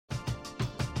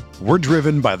We're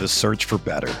driven by the search for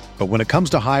better. But when it comes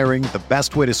to hiring, the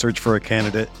best way to search for a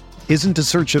candidate isn't to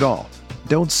search at all.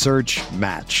 Don't search,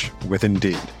 match with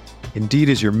Indeed. Indeed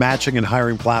is your matching and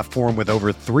hiring platform with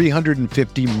over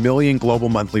 350 million global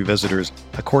monthly visitors,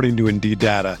 according to Indeed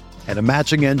data, and a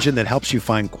matching engine that helps you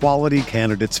find quality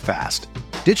candidates fast.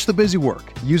 Ditch the busy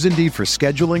work. Use Indeed for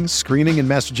scheduling, screening, and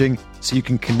messaging so you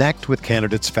can connect with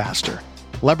candidates faster.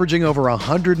 Leveraging over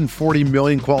 140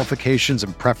 million qualifications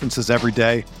and preferences every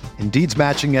day, Indeed's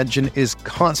matching engine is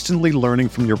constantly learning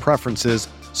from your preferences,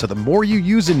 so the more you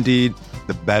use Indeed,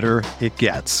 the better it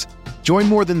gets. Join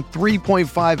more than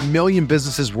 3.5 million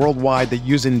businesses worldwide that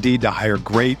use Indeed to hire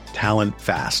great talent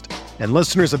fast. And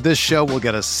listeners of this show will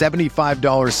get a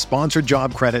 $75 sponsored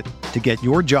job credit to get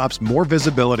your jobs more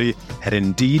visibility at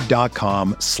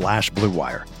Indeed.com/Blue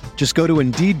Wire. Just go to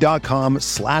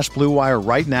Indeed.com/Blue Wire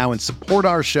right now and support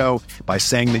our show by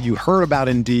saying that you heard about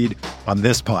Indeed on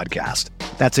this podcast.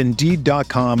 That's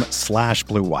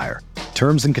Indeed.com/Blue Wire.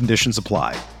 Terms and conditions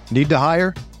apply. Need to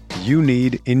hire? You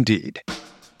need Indeed.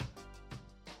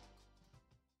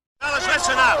 Fellas,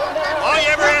 listen up. All you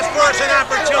ever asked for is an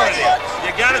opportunity.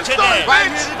 You got it today.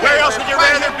 Where else would you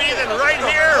rather be than right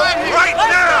here, right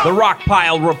now? The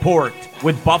Rockpile Report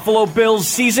with Buffalo Bills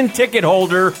season ticket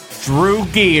holder Drew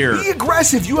Gear. Be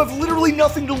aggressive. You have literally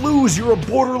nothing to lose. You're a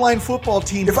borderline football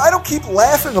team. If I don't keep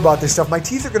laughing about this stuff, my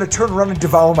teeth are going to turn around and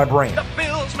devour my brain. The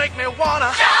Bills make me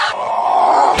wanna.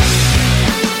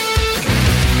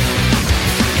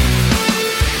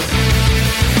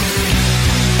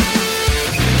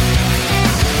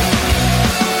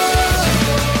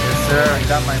 Sir, I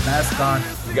got my mask on.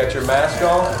 You got your mask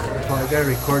on? Well, I gotta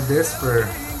record this for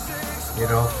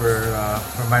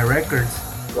my records.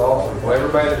 Awesome. Well,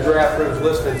 everybody in the draft room is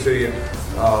listening to you.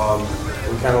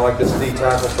 We kind of like this D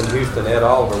tackle from Houston, Ed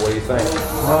Oliver. What do you think?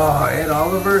 Oh, Ed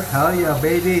Oliver? Hell yeah,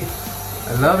 baby.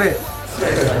 I love it.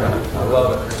 I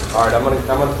love it. All right, I'm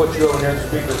gonna put you over here in the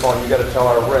speakerphone. You got to tell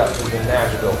our rep who's in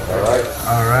Nashville. All right.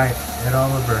 All right, Ed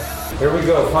Oliver. Here we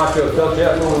go. Poncho, tell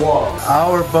Jeff who we want.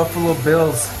 Our Buffalo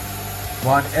Bills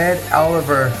want Ed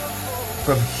Oliver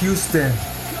from Houston.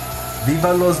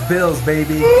 Viva los Bills,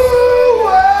 baby.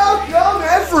 Welcome,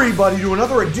 everybody, to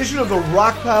another edition of the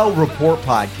Rockpile Report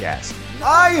podcast.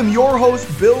 I am your host,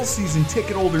 Bills season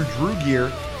ticket holder Drew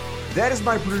Gear. That is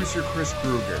my producer, Chris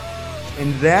Kruger.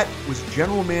 And that was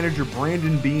general manager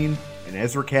Brandon Bean and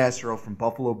Ezra Castro from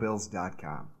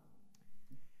BuffaloBills.com.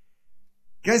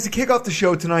 Guys, to kick off the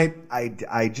show tonight,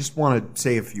 I just want to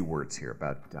say a few words here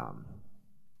about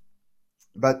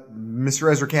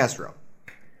Mr. Ezra Castro.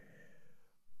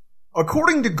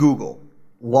 According to Google,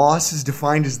 loss is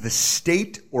defined as the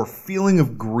state or feeling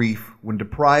of grief when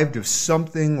deprived of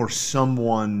something or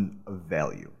someone of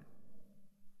value.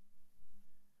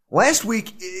 Last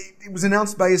week, it was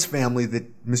announced by his family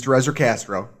that Mr. Ezra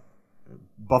Castro,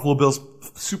 Buffalo Bills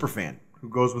superfan who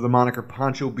goes with the moniker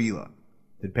Pancho Bila,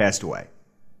 had passed away.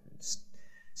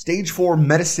 Stage 4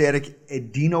 metastatic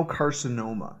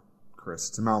adenocarcinoma. Chris,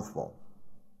 it's a mouthful.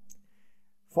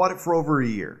 Fought it for over a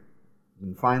year.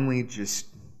 And finally, his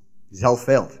health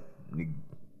failed. He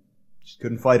just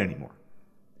couldn't fight anymore.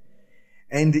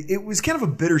 And it was kind of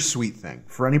a bittersweet thing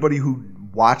for anybody who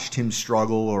watched him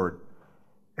struggle or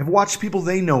have watched people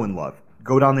they know and love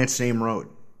go down that same road.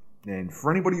 And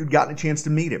for anybody who'd gotten a chance to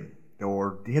meet him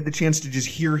or had the chance to just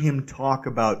hear him talk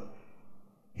about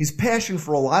his passion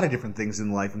for a lot of different things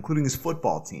in life, including his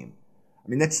football team. I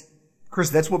mean, that's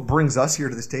what brings us here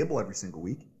to this table every single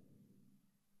week.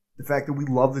 The fact that we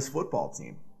love this football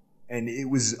team. And it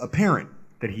was apparent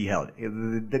that he had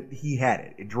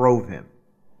it. It drove him.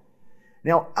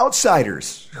 Now,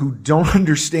 outsiders who don't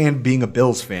understand being a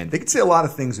Bills fan, they could say a lot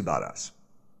of things about us.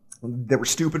 That we're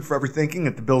stupid for ever thinking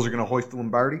that the Bills are going to hoist the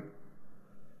Lombardi.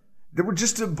 They were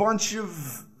just a bunch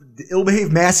of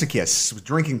ill-behaved masochists with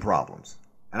drinking problems.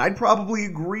 And I'd probably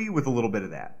agree with a little bit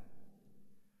of that.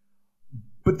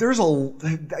 But there's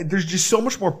just so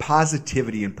much more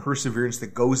positivity and perseverance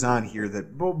that goes on here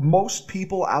that most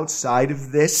people outside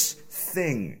of this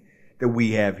thing that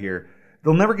we have here,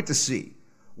 they'll never get to see.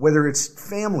 Whether it's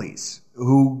families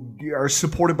who are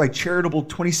supported by charitable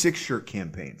 26-shirt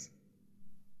campaigns.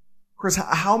 Chris,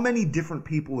 how many different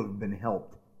people have been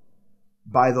helped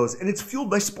by those? And it's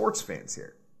fueled by sports fans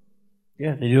here.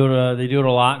 Yeah, they do it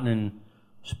a lot. And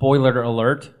spoiler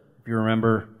alert, if you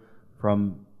remember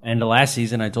from end of last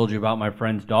season, I told you about my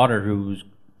friend's daughter who's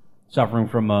suffering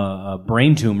from a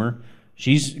brain tumor.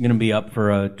 She's going to be up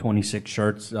for 26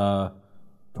 shirts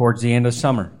towards the end of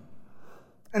summer.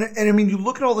 And I mean, you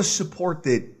look at all the support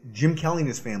that Jim Kelly and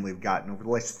his family have gotten over the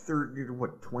last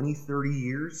 20, 30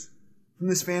 years from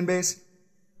this fan base.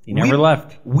 He never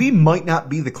left. We might not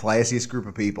be the classiest group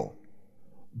of people,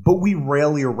 but we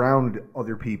rally around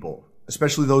other people,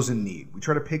 especially those in need. We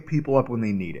try to pick people up when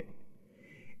they need it.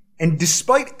 And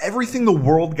despite everything the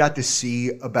world got to see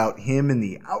about him and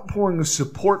the outpouring of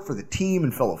support for the team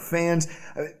and fellow fans,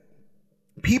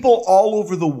 people all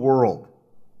over the world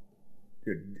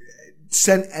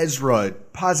sent Ezra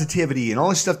positivity and all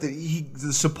this stuff,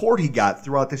 the support he got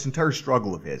throughout this entire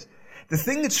struggle of his. The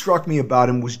thing that struck me about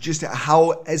him was just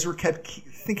how Ezra kept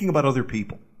thinking about other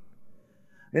people.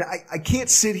 And I can't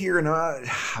sit here and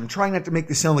I'm trying not to make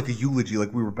this sound like a eulogy,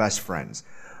 like we were best friends,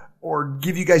 or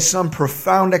give you guys some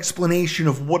profound explanation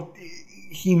of what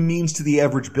he means to the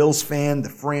average Bills fan, the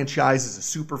franchise as a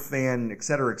super fan, et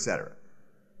cetera, et cetera.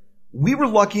 We were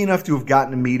lucky enough to have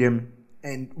gotten to meet him,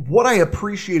 and what I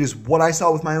appreciate is what I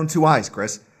saw with my own two eyes,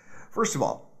 Chris. First of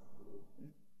all,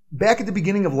 back at the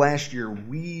beginning of last year,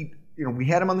 we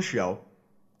had him on the show,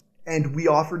 and we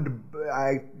offered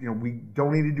we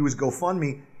donated to his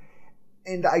GoFundMe,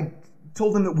 and I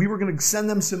told him that we were going to send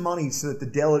them some money so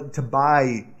that to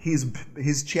buy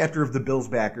his chapter of the Bills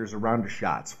backers a round of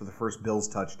shots for the first Bills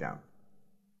touchdown.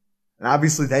 And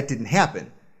obviously that didn't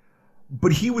happen.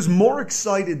 But he was more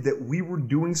excited that we were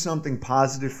doing something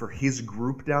positive for his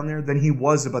group down there than he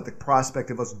was about the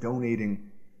prospect of us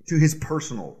donating to his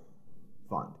personal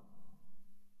fund.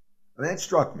 And that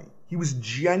struck me. He was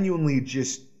genuinely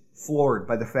just floored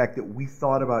by the fact that we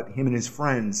thought about him and his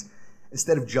friends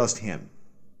instead of just him.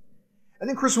 And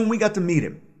then, Chris, when we got to meet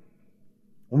him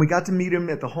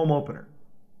at the home opener,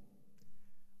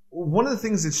 one of the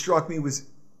things that struck me was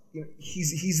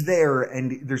he's there,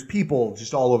 and there's people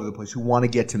just all over the place who want to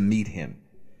get to meet him.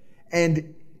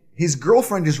 And his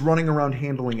girlfriend is running around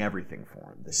handling everything for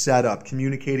him. The setup,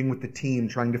 communicating with the team,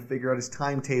 trying to figure out his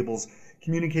timetables,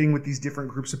 communicating with these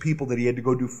different groups of people that he had to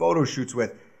go do photo shoots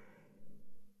with.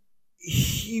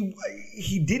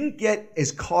 He didn't get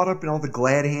as caught up in all the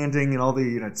glad handing and all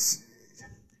the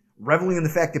reveling in the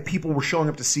fact that people were showing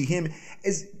up to see him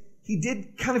as he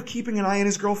did kind of keeping an eye on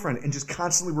his girlfriend and just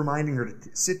constantly reminding her to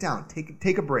sit down,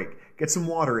 take a break, get some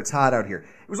water, it's hot out here.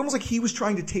 It was almost like he was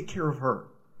trying to take care of her,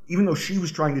 even though she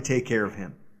was trying to take care of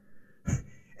him.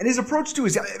 And his approach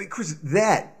to Chris,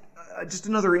 just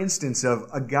another instance of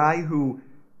a guy who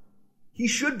he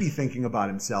should be thinking about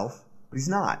himself, but he's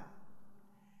not.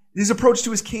 His approach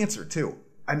to his cancer, too.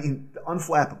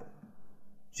 Unflappable.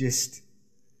 Just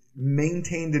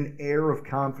maintained an air of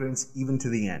confidence even to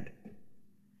the end.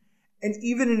 And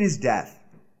even in his death,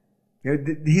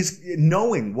 his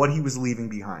knowing what he was leaving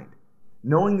behind,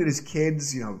 knowing that his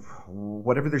kids,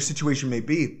 whatever their situation may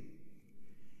be,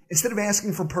 instead of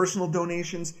asking for personal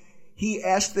donations, he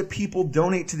asked that people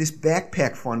donate to this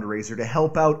backpack fundraiser to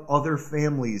help out other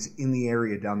families in the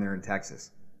area down there in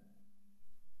Texas.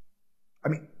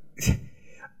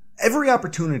 Every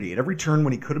opportunity, at every turn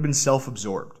when he could have been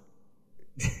self-absorbed,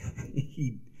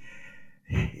 he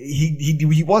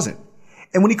wasn't.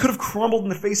 And when he could have crumbled in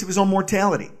the face of his own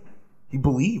mortality, he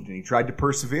believed and he tried to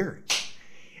persevere.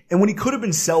 And when he could have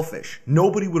been selfish,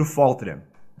 nobody would have faulted him.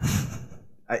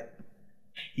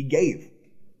 He gave.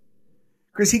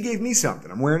 Chris, he gave me something.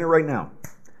 I'm wearing it right now.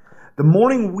 The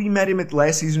morning we met him at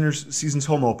last season's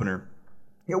home opener,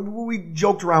 we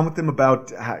joked around with him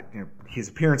about how, his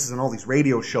appearances on all these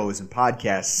radio shows and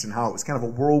podcasts and how it was kind of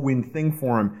a whirlwind thing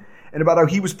for him, and about how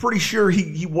he was pretty sure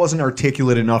he wasn't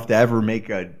articulate enough to ever make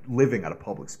a living out of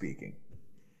public speaking.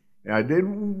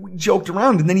 We joked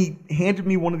around, and then he handed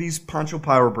me one of these Poncho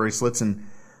Power bracelets and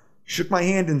shook my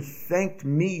hand and thanked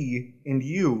me and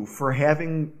you for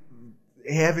having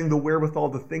the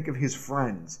wherewithal to think of his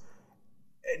friends.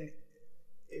 And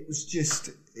it was just,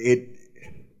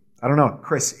 I don't know,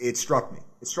 Chris, it struck me.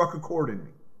 It struck a chord in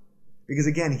me. Because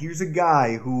again, here's a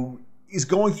guy who is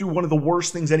going through one of the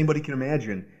worst things anybody can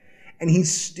imagine, and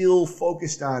he's still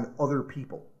focused on other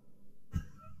people.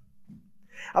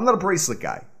 I'm not a bracelet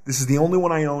guy. This is the only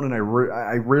one I own, and I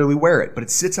rarely wear it, but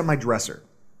it sits on my dresser,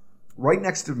 right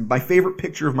next to my favorite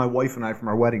picture of my wife and I from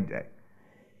our wedding day.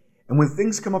 And when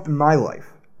things come up in my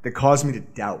life that cause me to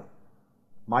doubt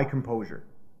my composure,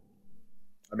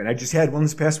 I just had one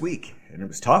this past week, and it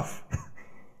was tough.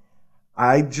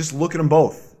 I just look at them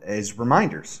both as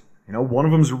reminders. One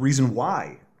of them is a reason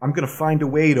why I'm going to find a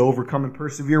way to overcome and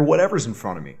persevere whatever's in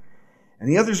front of me. And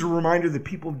the other is a reminder that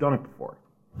people have done it before.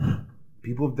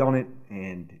 People have done it,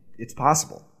 and it's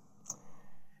possible.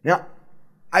 Now,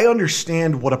 I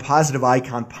understand what a positive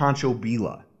icon Pancho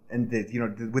Villa, and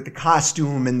with the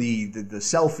costume and the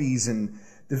selfies and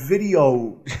the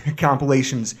video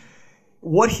compilations,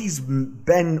 what he's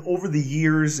been over the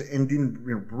years and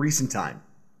in recent time.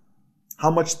 how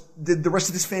much the rest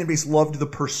of this fan base loved the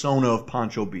persona of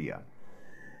Pancho Villa.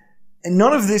 And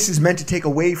none of this is meant to take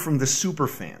away from the super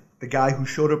fan, the guy who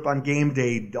showed up on game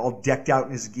day all decked out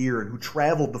in his gear and who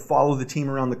traveled to follow the team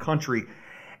around the country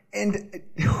and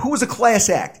who was a class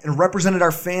act and represented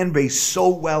our fan base so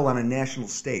well on a national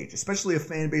stage, especially a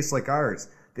fan base like ours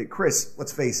that, Chris,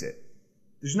 let's face it,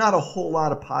 there's not a whole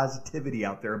lot of positivity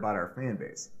out there about our fan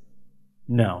base.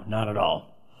 No, not at all.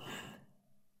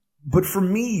 But for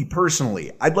me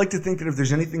personally, I'd like to think that if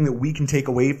there's anything that we can take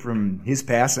away from his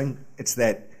passing, it's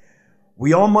that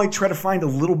we all might try to find a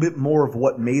little bit more of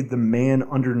what made the man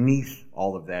underneath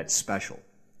all of that special,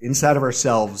 inside of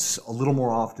ourselves a little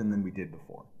more often than we did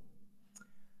before.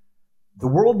 The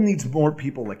world needs more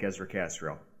people like Ezra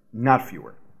Castro, not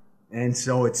fewer. And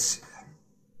so it's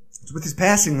with his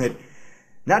passing that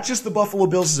not just the Buffalo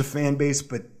Bills as a fan base,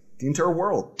 but the entire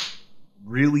world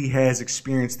really has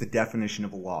experienced the definition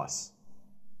of a loss.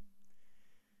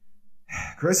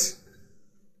 Chris?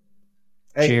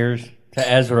 Hey. Cheers to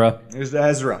Ezra. Here's to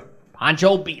Ezra.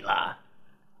 Pancho Villa.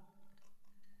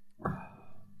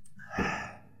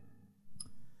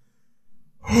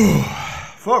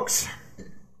 Folks.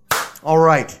 All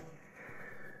right.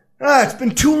 It's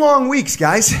been 2 long weeks,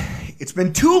 guys. It's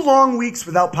been 2 long weeks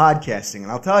without podcasting,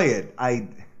 and I'll tell you,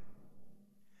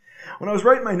 when I was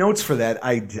writing my notes for that,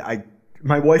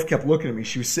 my wife kept looking at me.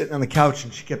 She was sitting on the couch,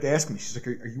 and she kept asking me, she's like,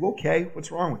 are you okay?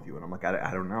 What's wrong with you? And I'm like,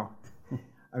 I don't know.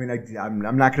 I mean,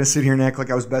 I'm not going to sit here and act like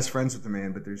I was best friends with the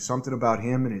man, but there's something about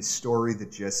him and his story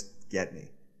that just get me.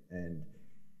 And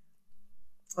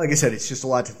like I said, it's just a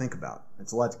lot to think about.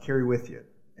 It's a lot to carry with you.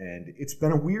 And it's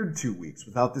been a weird 2 weeks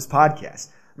without this podcast.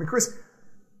 I mean, Chris,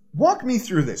 walk me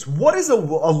through this. What is a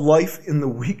life in the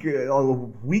week, a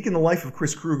week in the life of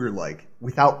Chris Kruger like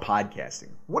without podcasting?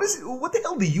 What the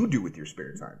hell do you do with your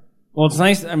spare time? Well, it's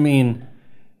nice. I mean,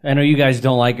 I know you guys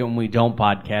don't like it when we don't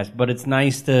podcast, but it's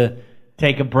nice to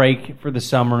take a break for the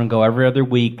summer and go every other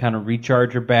week, kind of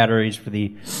recharge your batteries for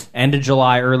the end of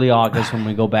July, early August when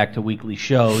we go back to weekly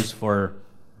shows for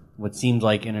what seems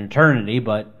like an eternity.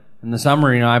 But in the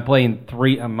summer,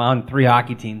 I'm on 3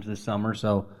 hockey teams this summer,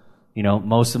 so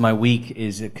most of my week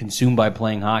is consumed by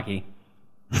playing hockey.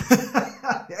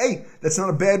 Hey, that's not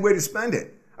a bad way to spend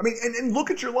it. I mean, and look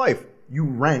at your life. You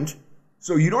rent,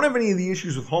 so you don't have any of the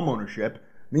issues with home ownership.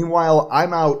 Meanwhile,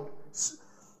 I'm out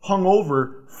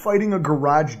hungover fighting a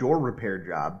garage door repair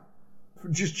job,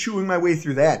 just chewing my way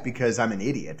through that because I'm an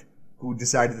idiot who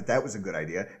decided that was a good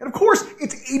idea. And of course,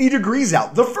 it's 80 degrees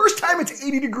out. The first time it's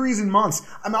 80 degrees in months,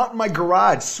 I'm out in my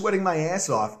garage sweating my ass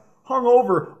off,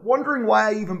 hungover, wondering why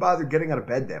I even bothered getting out of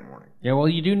bed that morning. Yeah, well,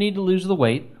 you do need to lose the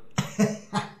weight.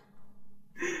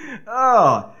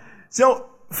 Oh, so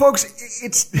folks,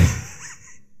 it's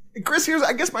Chris. Here's,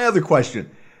 I guess, my other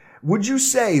question: would you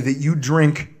say that you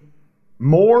drink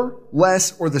more,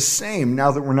 less, or the same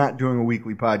now that we're not doing a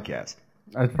weekly podcast?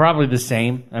 It's probably the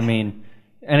same. I mean,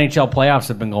 NHL playoffs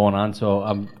have been going on, so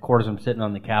of course I'm sitting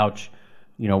on the couch,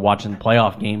 watching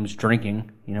playoff games,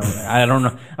 drinking. I don't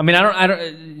know. I mean, I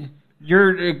don't.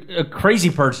 You're a crazy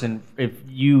person if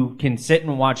you can sit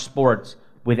and watch sports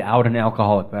without an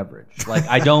alcoholic beverage. Like,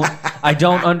 I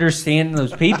don't understand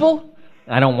those people.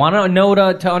 I don't want to know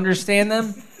to understand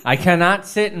them. I cannot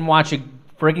sit and watch a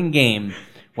friggin' game,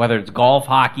 whether it's golf,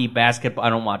 hockey, basketball.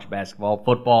 I don't watch basketball,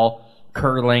 football,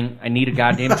 curling. I need a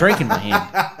goddamn drink in my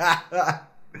hand.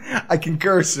 I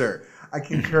concur, sir. I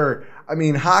concur. I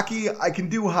mean, hockey, I can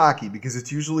do hockey because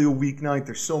it's usually a weeknight.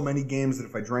 There's so many games that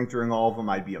if I drank during all of them,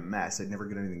 I'd be a mess. I'd never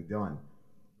get anything done.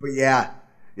 But yeah,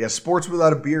 sports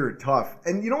without a beer are tough.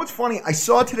 And you know what's funny? I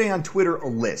saw today on Twitter a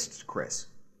list, Chris.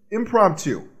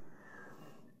 Impromptu.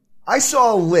 I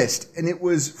saw a list, and it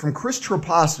was from Chris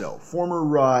Trapasso,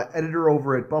 former editor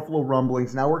over at Buffalo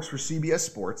Rumblings, now works for CBS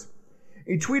Sports.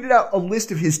 He tweeted out a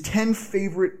list of his 10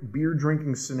 favorite beer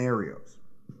drinking scenarios.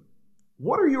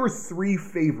 What are your 3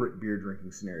 favorite beer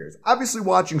drinking scenarios? Obviously,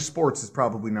 watching sports is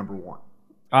probably number 1.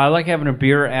 I like having a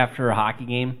beer after a hockey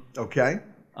game. Okay.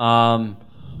 And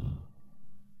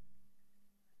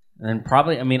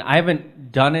probably, I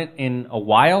haven't done it in a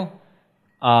while,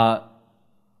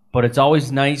 but it's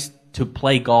always nice to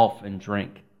play golf and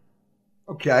drink.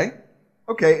 Okay.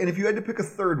 And if you had to pick a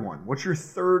third one, what's your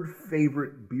 3rd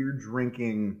favorite beer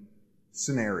drinking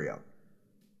scenario?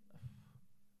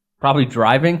 Probably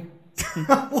driving.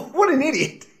 What an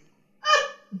idiot.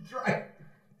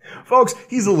 Folks,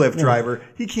 he's a Lyft driver.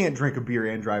 He can't drink a beer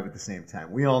and drive at the same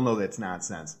time. We all know that's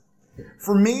nonsense.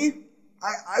 For me,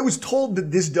 I was told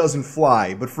that this doesn't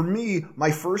fly, but for me,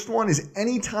 my first one is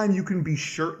anytime you can be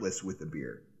shirtless with a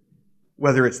beer.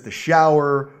 Whether it's the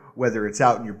shower whether it's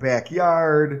out in your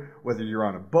backyard, whether you're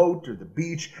on a boat or the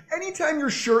beach, anytime you're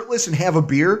shirtless and have a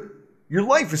beer, your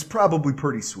life is probably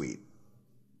pretty sweet.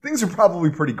 Things are probably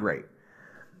pretty great.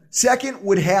 Second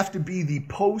would have to be the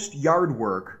post-yard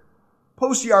work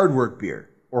beer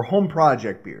or home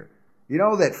project beer. You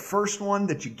know, that first one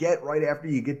that you get right after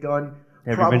you get done.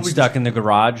 Have you been stuck in the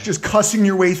garage? Just cussing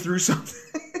your way through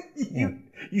something.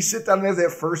 You sit down and have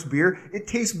that first beer. It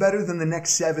tastes better than the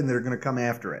next 7 that are going to come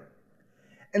after it.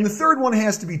 And the third one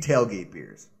has to be tailgate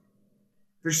beers.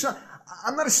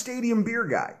 I'm not a stadium beer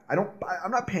guy.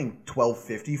 I'm not paying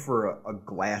 $12.50 for a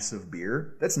glass of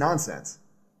beer. That's nonsense.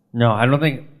 No, I don't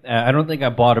think I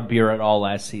bought a beer at all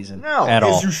last season. No, at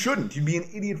all. You shouldn't. You'd be an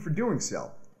idiot for doing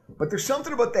so. But there's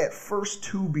something about that first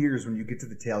 2 beers when you get to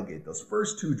the tailgate. Those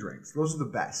first 2 drinks, those are the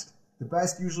best. The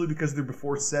best usually because they're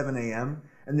before 7 a.m.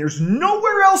 And there's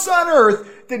nowhere else on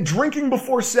earth that drinking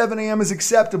before 7 a.m. is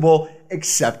acceptable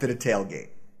except at a tailgate.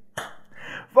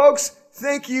 Folks,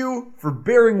 thank you for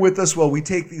bearing with us while we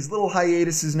take these little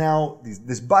hiatuses now,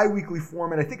 this bi-weekly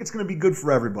format. I think it's going to be good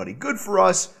for everybody. Good for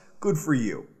us, good for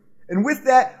you. And with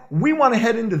that, we want to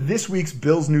head into this week's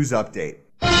Bills News Update.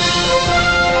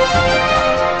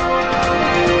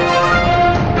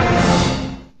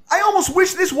 I almost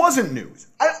wish this wasn't news.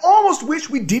 I almost wish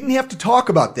we didn't have to talk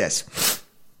about this.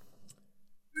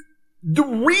 The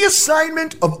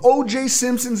reassignment of O.J.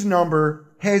 Simpson's number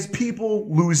has people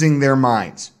losing their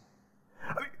minds.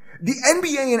 The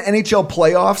NBA and NHL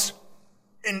playoffs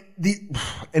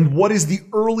and what is the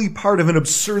early part of an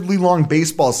absurdly long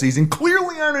baseball season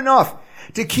clearly aren't enough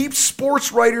to keep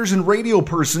sports writers and radio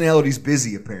personalities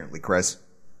busy, apparently, Chris.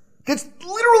 That's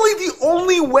literally the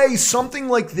only way something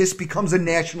like this becomes a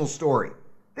national story.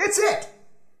 That's it.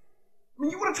 I mean,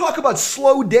 you want to talk about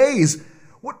slow days.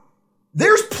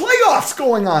 There's playoffs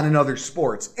going on in other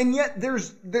sports, and yet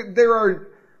there are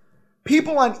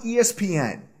people on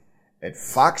ESPN, at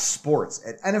Fox Sports,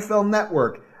 at NFL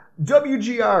Network,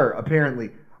 WGR, apparently,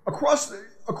 across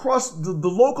the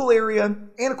local area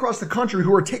and across the country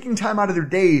who are taking time out of their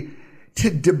day to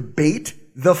debate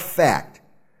the fact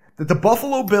that the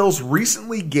Buffalo Bills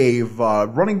recently gave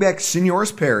running back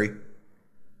Senoris Perry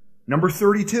number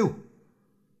 32.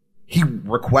 He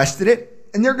requested it,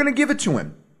 and they're going to give it to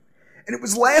him. And it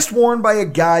was last worn by a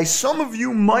guy some of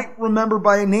you might remember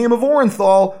by a name of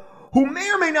Orenthal, who may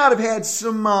or may not have had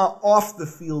some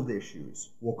off-the-field issues,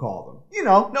 we'll call them. You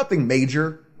know, nothing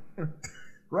major.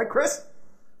 Right, Chris?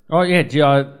 Oh, yeah.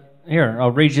 Here,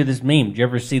 I'll read you this meme. Did you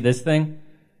ever see this thing?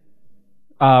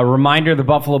 Reminder, the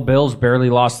Buffalo Bills barely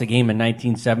lost the game in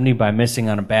 1970 by missing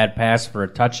on a bad pass for a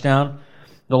touchdown.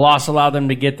 The loss allowed them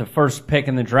to get the first pick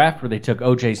in the draft where they took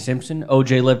O.J. Simpson.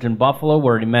 O.J. lived in Buffalo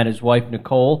where he met his wife,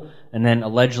 Nicole, and then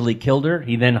allegedly killed her.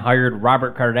 He then hired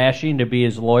Robert Kardashian to be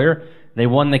his lawyer. They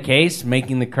won the case,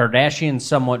 making the Kardashians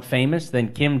somewhat famous.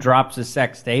 Then Kim drops a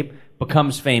sex tape,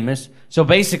 becomes famous. So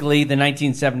basically, the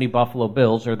 1970 Buffalo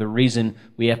Bills are the reason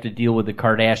we have to deal with the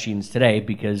Kardashians today,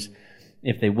 because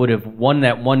if they would have won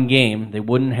that one game, they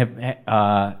wouldn't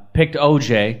have picked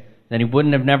O.J., then he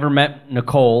wouldn't have never met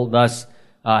Nicole, thus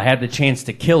had the chance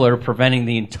to kill her, preventing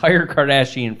the entire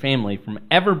Kardashian family from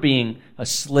ever being a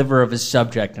sliver of a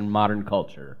subject in modern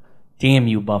culture. Damn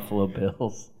you, Buffalo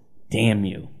Bills. Damn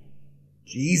you.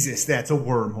 Jesus, that's a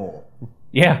wormhole.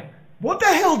 Yeah. What the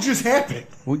hell just happened?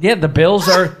 Well, yeah, the Bills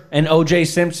and O.J.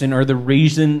 Simpson are the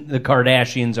reason the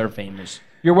Kardashians are famous.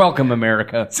 You're welcome,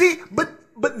 America. See, but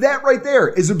that right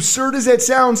there, as absurd as that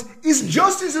sounds, is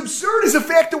just as absurd as the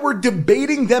fact that we're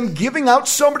debating them giving out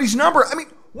somebody's number. I mean,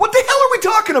 what the hell are we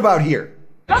talking about here?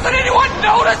 Doesn't anyone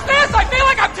notice this? I feel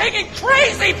like I'm taking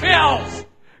crazy pills!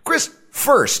 Chris,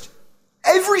 first,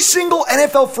 every single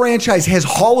NFL franchise has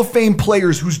Hall of Fame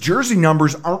players whose jersey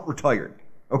numbers aren't retired.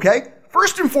 Okay?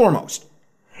 First and foremost,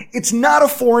 it's not a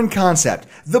foreign concept.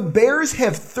 The Bears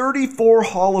have 34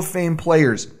 Hall of Fame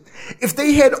players. If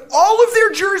they had all of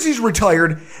their jerseys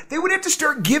retired, they would have to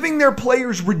start giving their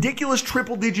players ridiculous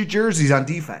triple-digit jerseys on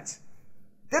defense.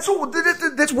 That's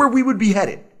where we would be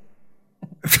headed.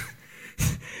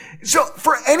 So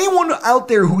for anyone out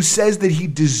there who says that he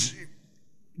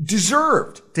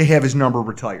deserved to have his number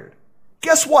retired,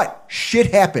 guess what?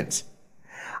 Shit happens.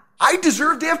 I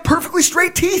deserve to have perfectly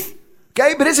straight teeth.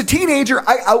 Okay, but as a teenager,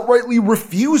 I outrightly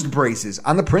refused braces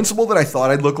on the principle that I thought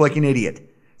I'd look like an idiot.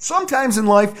 Sometimes in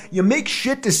life, you make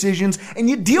shit decisions and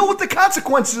you deal with the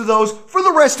consequences of those for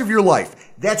the rest of your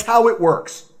life. That's how it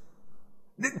works.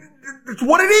 That's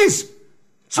what it is.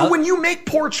 So when you make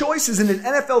poor choices and an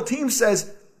NFL team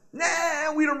says,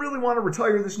 nah, we don't really want to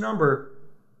retire this number,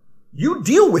 you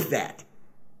deal with that.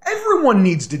 Everyone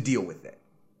needs to deal with it.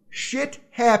 Shit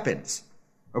happens.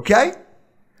 Okay?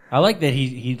 I like that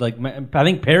he like. I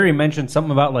think Perry mentioned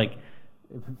something about like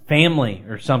family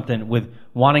or something with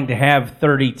wanting to have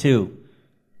 32.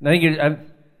 I think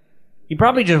he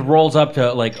probably just rolls up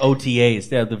to like OTAs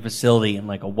to have the facility in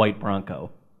like a white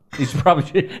Bronco. He's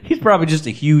probably just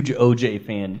a huge OJ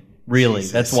fan. Really,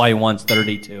 Jesus. That's why he wants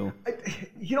 32.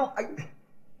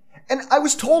 And I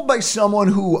was told by someone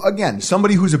who, again,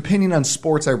 somebody whose opinion on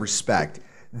sports I respect,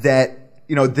 that,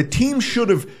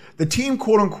 the team,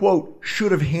 quote unquote,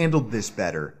 should have handled this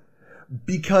better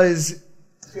because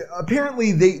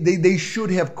apparently they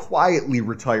should have quietly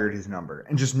retired his number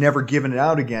and just never given it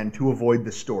out again to avoid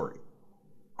the story.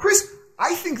 Chris,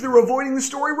 I think they're avoiding the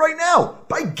story right now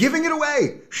by giving it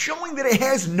away, showing that it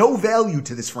has no value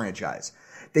to this franchise.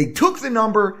 They took the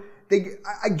number.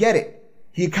 I get it.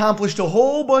 He accomplished a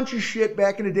whole bunch of shit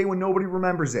back in the day when nobody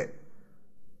remembers it.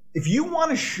 If you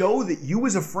want to show that you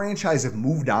as a franchise have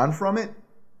moved on from it,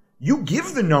 you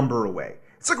give the number away.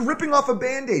 It's like ripping off a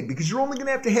Band-Aid because you're only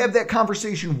going to have that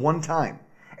conversation one time.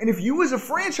 And if you as a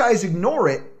franchise ignore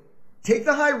it, take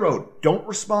the high road. Don't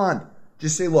respond.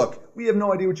 Just say, look, we have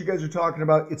no idea what you guys are talking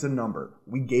about. It's a number.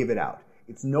 We gave it out.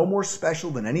 It's no more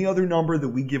special than any other number that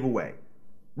we give away.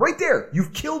 Right there.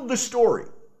 You've killed the story.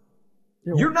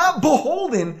 You're not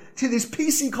beholden to this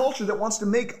PC culture that wants to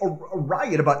make a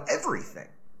riot about everything.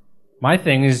 My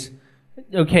thing is,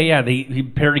 okay, yeah,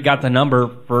 Perry got the number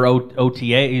for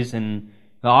OTAs and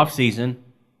the offseason.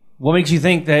 What makes you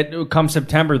think that come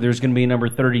September there's going to be a number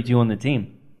 32 on the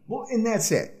team? Well, and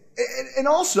that's it. And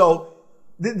also,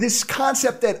 this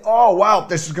concept that, oh, wow,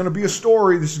 this is going to be a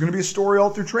story. This is going to be a story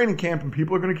all through training camp, and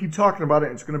people are going to keep talking about it,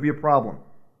 and it's going to be a problem.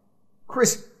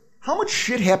 Chris, how much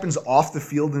shit happens off the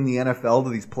field in the NFL to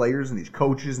these players and these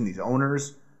coaches and these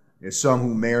owners? There's some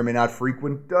who may or may not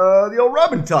frequent the old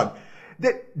rub and tug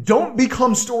that don't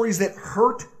become stories that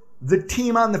hurt the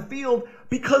team on the field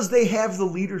because they have the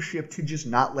leadership to just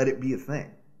not let it be a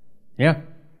thing. Yeah.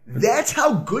 That's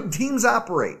how good teams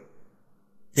operate.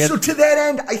 Yep. So to that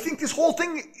end, I think this whole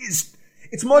thing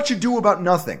it's much ado about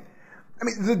nothing. I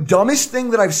mean, the dumbest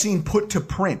thing that I've seen put to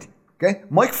print, okay?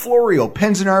 Mike Florio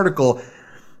pens an article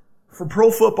for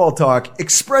Pro Football Talk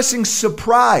expressing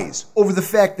surprise over the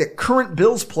fact that current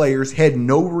Bills players had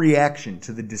no reaction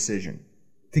to the decision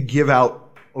to give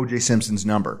out O.J. Simpson's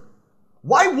number.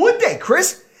 Why would they,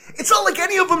 Chris? It's not like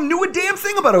any of them knew a damn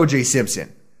thing about O.J.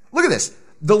 Simpson. Look at this.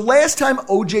 The last time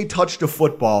O.J. touched a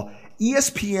football,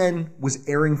 ESPN was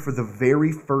airing for the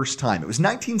very first time. It was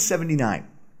 1979.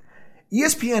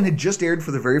 ESPN had just aired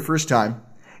for the very first time.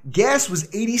 Gas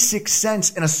was 86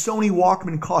 cents and a Sony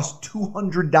Walkman cost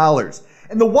 $200.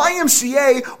 And the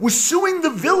YMCA was suing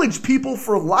the Village people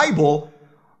for libel.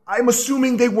 I'm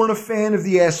assuming they weren't a fan of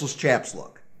the assless chaps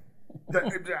look.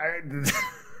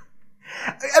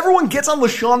 Everyone gets on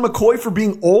LaShawn McCoy for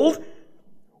being old.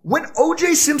 When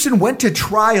O.J. Simpson went to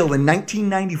trial in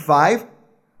 1995,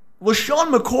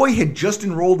 LaShawn McCoy had just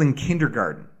enrolled in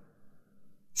kindergarten.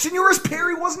 Señores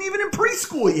Perry wasn't even in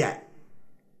preschool yet.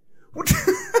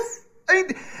 I mean,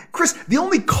 Chris, the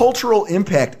only cultural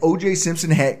impact O.J.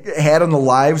 Simpson had on the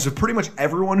lives of pretty much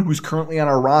everyone who's currently on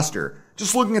our roster,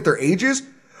 just looking at their ages,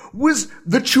 was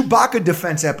the Chewbacca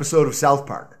defense episode of South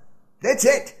Park. That's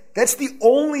it. That's the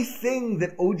only thing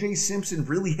that O.J. Simpson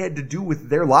really had to do with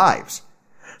their lives.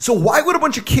 So why would a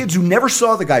bunch of kids who never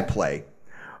saw the guy play,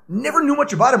 never knew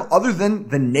much about him other than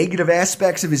the negative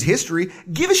aspects of his history,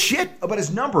 give a shit about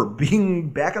his number being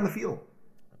back on the field?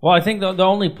 Well, I think the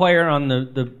only player on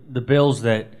the Bills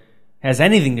that has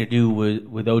anything to do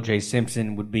with O.J.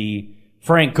 Simpson would be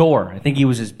Frank Gore. I think he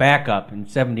was his backup in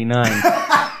 79.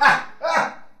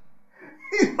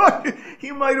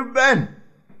 He might have been.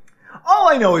 All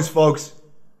I know is, folks,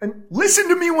 and listen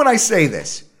to me when I say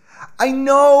this, I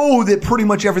know that pretty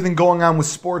much everything going on with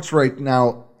sports right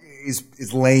now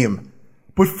is lame.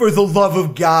 But for the love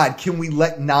of God, can we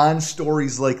let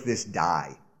non-stories like this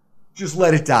die? Just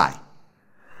let it die.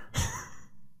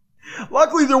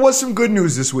 Luckily, there was some good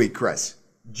news this week, Chris.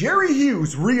 Jerry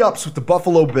Hughes re-ups with the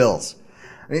Buffalo Bills.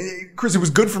 I mean, Chris, it was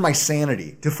good for my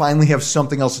sanity to finally have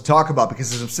something else to talk about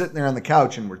because as I'm sitting there on the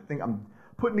couch and I'm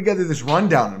putting together this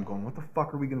rundown and I'm going, what the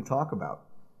fuck are we going to talk about?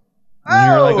 And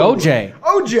you're like, OJ.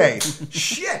 OJ.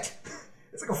 Shit.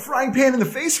 It's like a frying pan in the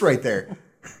face right there.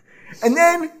 And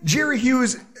then Jerry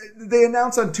Hughes, they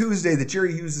announced on Tuesday that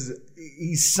Jerry Hughes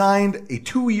he signed a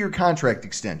 2-year contract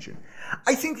extension.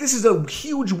 I think this is a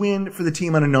huge win for the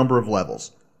team on a number of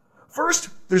levels. First,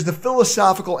 there's the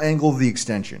philosophical angle of the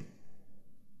extension.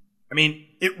 I mean,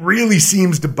 it really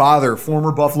seems to bother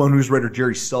former Buffalo News writer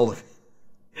Jerry Sullivan,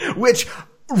 which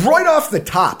right off the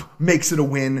top makes it a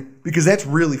win because that's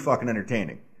really fucking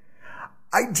entertaining.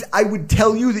 I would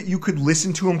tell you that you could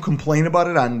listen to him complain about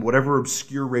it on whatever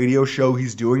obscure radio show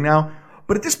he's doing now.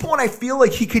 But at this point, I feel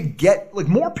like he could get, like,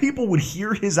 more people would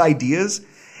hear his ideas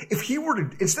if he were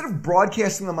to, instead of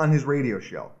broadcasting them on his radio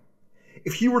show,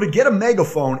 if he were to get a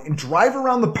megaphone and drive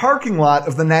around the parking lot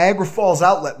of the Niagara Falls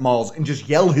outlet malls and just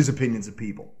yell his opinions at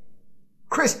people.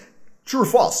 Chris, true or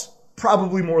false?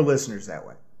 Probably more listeners that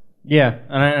way. Yeah,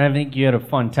 and I think you had a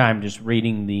fun time just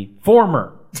reading the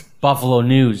former Buffalo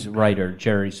News writer,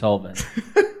 Jerry Sullivan,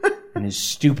 and his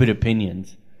stupid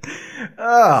opinions.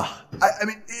 I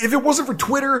mean, if it wasn't for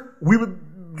Twitter, we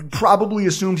would probably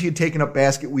assumed he had taken up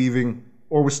basket weaving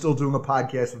or was still doing a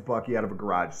podcast with Bucky out of a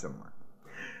garage somewhere.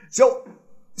 So,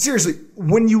 seriously,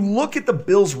 when you look at the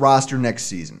Bills roster next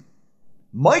season,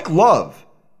 Mike Love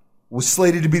was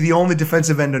slated to be the only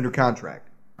defensive end under contract.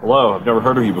 Hello, I've never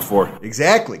heard of you before.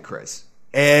 Exactly, Chris.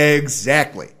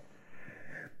 Exactly.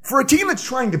 For a team that's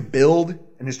trying to build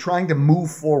and is trying to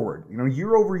move forward,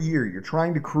 year over year, you're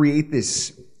trying to create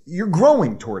this, you're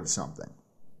growing towards something.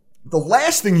 The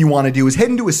last thing you want to do is head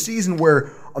into a season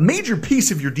where a major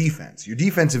piece of your defense, your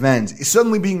defensive ends, is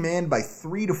suddenly being manned by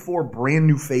 3 to 4 brand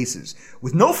new faces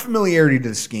with no familiarity to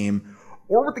the scheme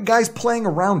or with the guys playing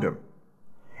around them.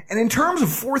 And in terms of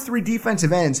 4-3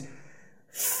 defensive ends,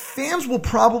 fans will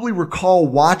probably recall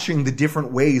watching the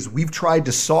different ways we've tried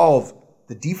to solve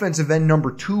the defensive end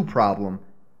number 2 problem.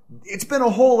 It's been a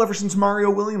hole ever since Mario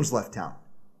Williams left town.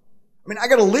 I mean, I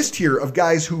got a list here of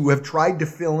guys who have tried to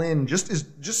fill in just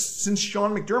since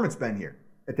Sean McDermott's been here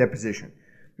at that position.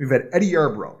 We've had Eddie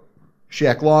Yarbrough,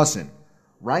 Shaq Lawson,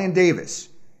 Ryan Davis,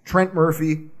 Trent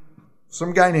Murphy,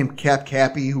 some guy named Cap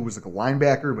Cappy who was like a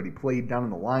linebacker, but he played down in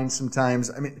the line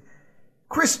sometimes. I mean,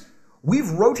 Chris, we've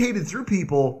rotated through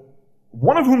people,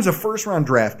 one of whom's a first-round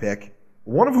draft pick,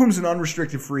 one of whom's an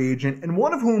unrestricted free agent, and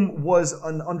one of whom was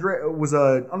an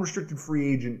unrestricted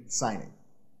free agent signing.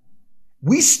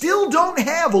 We still don't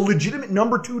have a legitimate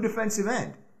number 2 defensive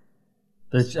end.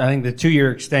 I think the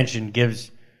 2-year extension gives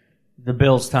the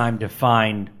Bills time to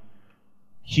find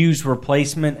Hughes'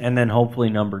 replacement and then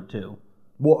hopefully number 2.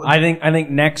 Well, I think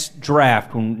next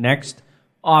draft, next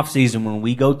offseason, when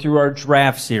we go through our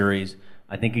draft series,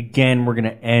 I think again we're going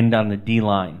to end on the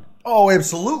D-line. Oh,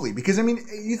 absolutely. Because, I mean,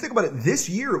 you think about it, this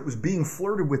year it was being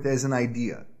flirted with as an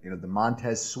idea. The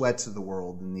Montez Sweats of the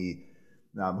world and the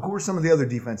who were some of the other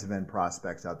defensive end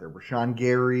prospects out there? Rashawn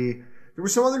Gary. There were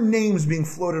some other names being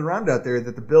floated around out there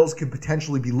that the Bills could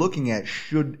potentially be looking at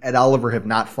should Ed Oliver have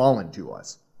not fallen to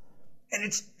us.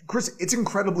 And Chris, it's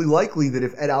incredibly likely that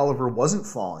if Ed Oliver wasn't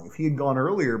falling, if he had gone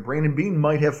earlier, Brandon Beane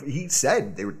might have, he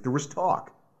said there was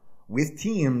talk with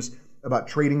teams about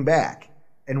trading back.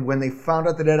 And when they found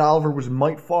out that Ed Oliver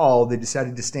might fall, they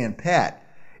decided to stand pat.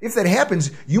 If that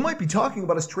happens, you might be talking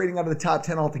about us trading out of the top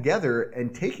 10 altogether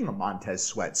and taking a Montez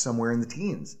Sweat somewhere in the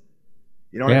teens.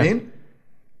 You know what I mean?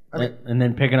 And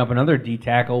then picking up another D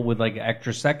tackle with like an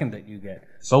extra second that you get.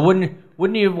 So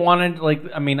wouldn't you have wanted,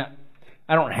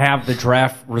 I don't have the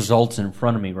draft results in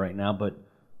front of me right now, but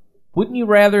wouldn't you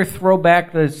rather throw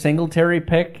back the Singletary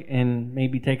pick and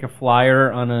maybe take a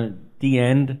flyer on a D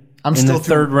end in the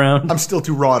third round? I'm still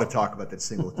too raw to talk about that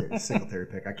Singletary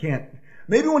pick. I can't.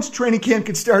 Maybe once training camp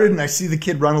gets started and I see the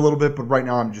kid run a little bit, but right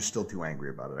now I'm just still too angry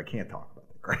about it. I can't talk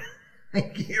about it. I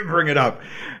can't bring it up.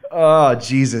 Oh,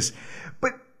 Jesus.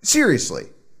 But seriously,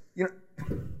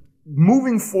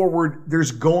 moving forward,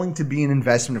 there's going to be an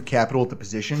investment of capital at the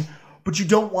position, but you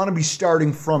don't want to be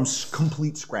starting from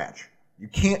complete scratch. You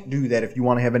can't do that if you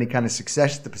want to have any kind of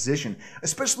success at the position,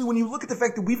 especially when you look at the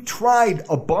fact that we've tried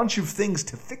a bunch of things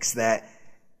to fix that,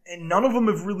 and none of them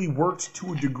have really worked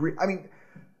to a degree. I mean,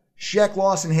 Shaq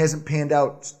Lawson hasn't panned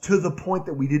out to the point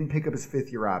that we didn't pick up his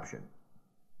 5th-year option.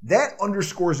 That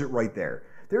underscores it right there.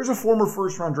 There's a former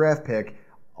first-round draft pick,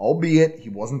 albeit he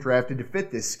wasn't drafted to fit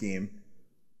this scheme,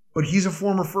 but he's a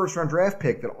former first-round draft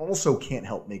pick that also can't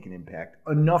help make an impact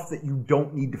enough that you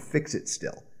don't need to fix it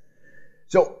still.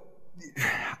 So,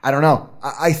 I don't know.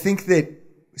 I think that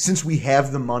since we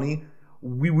have the money,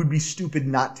 we would be stupid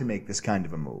not to make this kind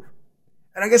of a move.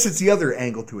 And I guess it's the other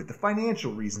angle to it, the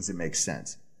financial reasons it makes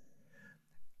sense.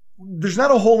 There's not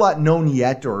a whole lot known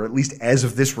yet, or at least as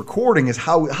of this recording, is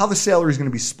how the salary is going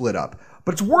to be split up.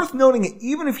 But it's worth noting that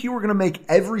even if he were going to make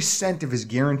every cent of his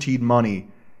guaranteed money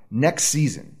next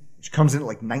season, which comes in at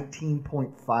like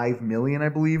 $19.5 million, I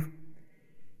believe,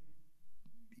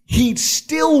 he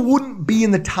still wouldn't be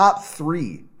in the top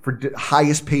 3 for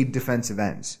highest paid defensive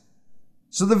ends.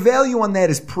 So the value on that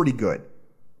is pretty good.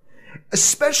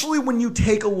 Especially when you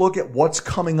take a look at what's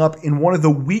coming up in one of the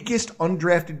weakest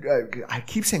undrafted, I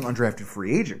keep saying undrafted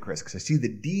free agent, Chris, because I see the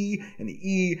D and the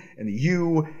E and the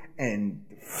U, and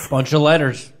Bunch of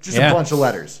letters. Just a bunch of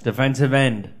letters. Defensive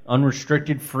end.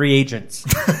 Unrestricted free agents.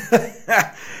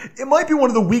 It might be one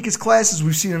of the weakest classes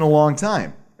we've seen in a long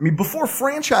time. I mean, before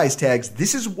franchise tags,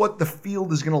 this is what the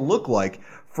field is going to look like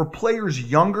for players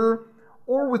younger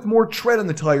or with more tread on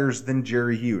the tires than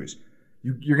Jerry Hughes.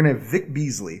 You're going to have Vic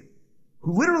Beasley,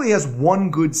 who literally has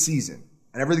one good season,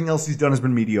 and everything else he's done has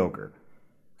been mediocre.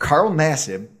 Carl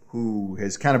Nassib, who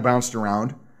has kind of bounced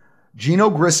around. Geno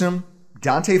Grissom,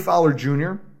 Dante Fowler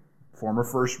Jr.,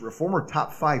 former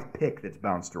top 5 pick that's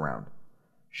bounced around.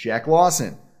 Shaq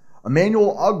Lawson,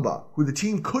 Emmanuel Ugba, who the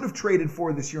team could have traded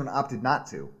for this year and opted not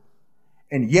to,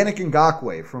 and Yannick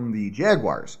Ngakoue from the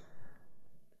Jaguars.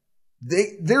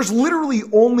 There's literally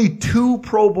only 2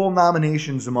 Pro Bowl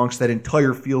nominations amongst that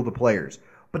entire field of players,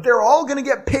 but they're all going to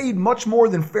get paid much more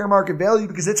than fair market value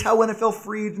because that's how NFL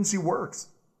free agency works.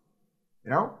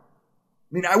 You know?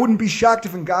 I mean, I wouldn't be shocked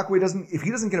if Ngakoue if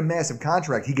he doesn't get a massive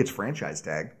contract, he gets franchise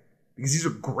tagged because he's a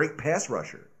great pass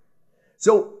rusher.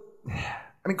 So,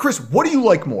 I mean, Chris, what do you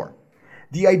like more?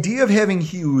 The idea of having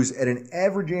Hughes at an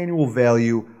average annual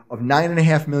value of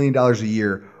 $9.5 million a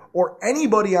year, or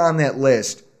anybody on that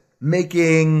list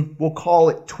making, we'll call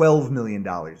it $12 million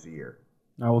a year?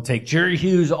 I will take Jerry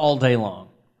Hughes all day long.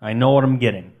 I know what I'm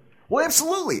getting. Well,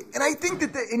 absolutely. And I think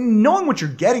that and knowing what you're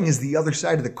getting is the other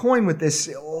side of the coin with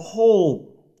this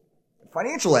whole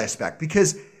financial aspect,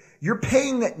 because you're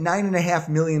paying that $9.5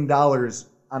 million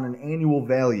on an annual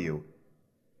value.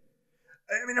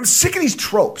 I mean, I'm sick of these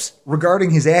tropes regarding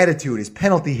his attitude, his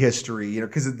penalty history,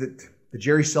 because of the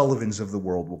Jerry Sullivans of the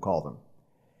world, we'll call them.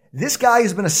 This guy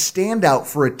has been a standout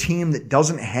for a team that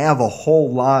doesn't have a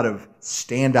whole lot of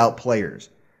standout players,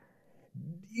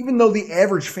 even though the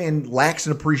average fan lacks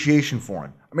an appreciation for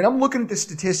him. I mean, I'm looking at the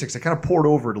statistics. I kind of poured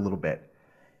over it a little bit.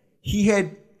 He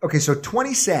had,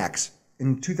 20 sacks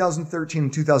in 2013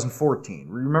 and 2014.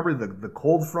 Remember the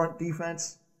cold front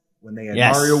defense? When they had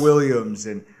Mario Williams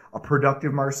and a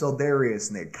productive Marcel Darius,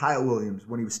 and they had Kyle Williams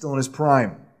when he was still in his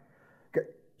prime.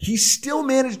 He still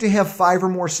managed to have 5 or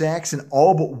more sacks in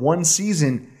all but one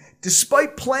season,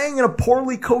 despite playing in a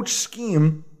poorly coached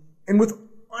scheme and with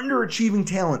underachieving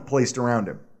talent placed around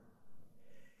him.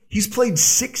 He's played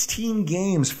 16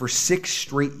 games for 6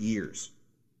 straight years.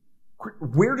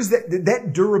 Where does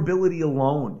that durability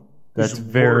alone? That's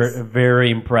very, very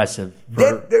impressive.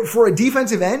 For a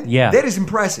defensive end? Yeah. That is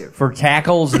impressive. For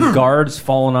tackles and guards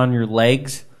falling on your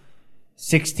legs,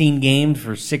 16 games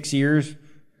for 6 years,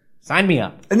 sign me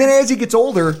up. And then as he gets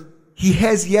older, he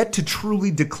has yet to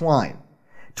truly decline.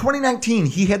 2019,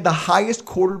 he had the highest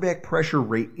quarterback pressure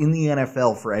rate in the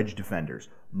NFL for edge defenders.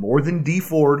 More than Dee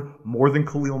Ford, more than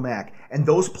Khalil Mack. And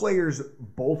those players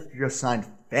both just signed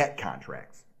fat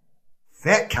contracts.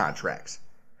 Fat contracts.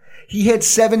 He had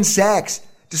 7 sacks,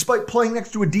 despite playing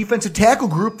next to a defensive tackle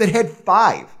group that had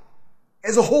 5.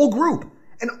 As a whole group.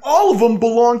 And all of them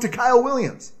belonged to Kyle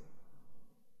Williams.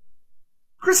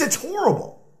 Chris, it's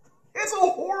horrible. It's a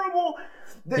horrible...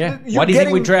 Why do you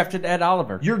think we drafted Ed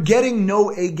Oliver? You're getting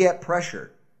no A-gap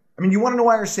pressure. I mean, you want to know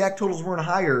why our sack totals weren't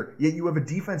higher, yet you have a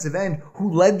defensive end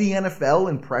who led the NFL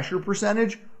in pressure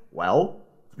percentage? Well,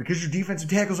 it's because your defensive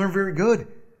tackles aren't very good.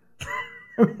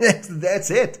 That's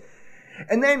it.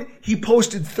 And then he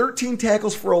posted 13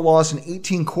 tackles for a loss and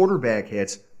 18 quarterback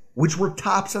hits, which were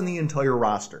tops on the entire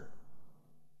roster.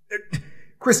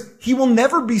 Chris, he will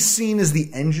never be seen as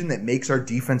the engine that makes our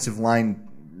defensive line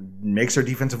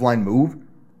move.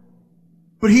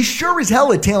 But he's sure as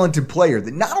hell a talented player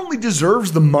that not only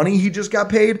deserves the money he just got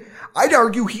paid, I'd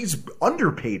argue he's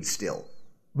underpaid still.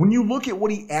 When you look at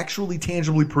what he actually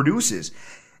tangibly produces.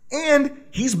 And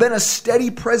he's been a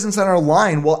steady presence on our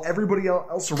line while everybody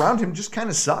else around him just kind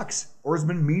of sucks or has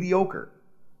been mediocre.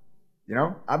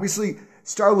 Obviously,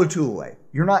 Star Lotulelei,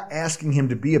 you're not asking him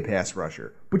to be a pass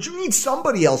rusher, but you need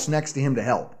somebody else next to him to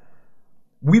help.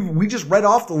 We just read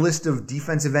off the list of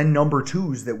defensive end number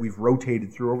 2s that we've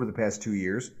rotated through over the past 2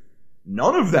 years.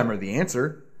 None of them are the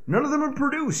answer. None of them are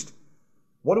produced.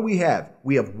 What do we have?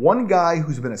 We have one guy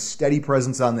who's been a steady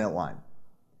presence on that line.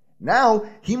 Now,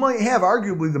 he might have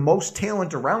arguably the most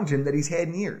talent around him that he's had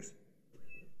in years.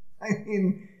 I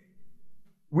mean,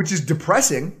 which is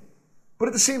depressing, but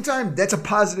at the same time, that's a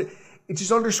positive. It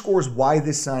just underscores why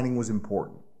this signing was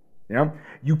important.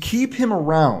 You keep him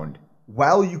around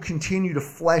while you continue to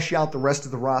flesh out the rest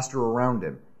of the roster around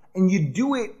him. And you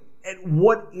do it at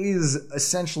what is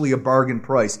essentially a bargain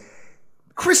price.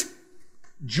 Chris,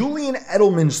 Julian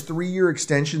Edelman's 3-year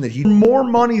extension that he more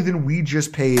money than we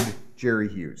just paid Jerry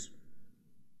Hughes.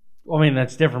 Well, I mean,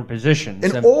 that's different positions.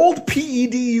 An old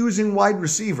PED using wide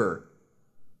receiver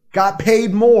got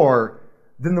paid more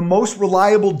than the most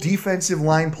reliable defensive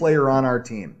line player on our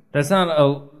team. That's not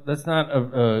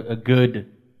a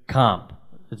good comp.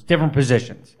 It's different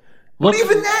positions. But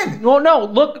even then,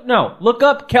 look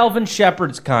up Kelvin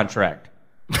Shepard's contract.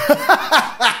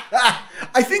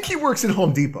 I think he works at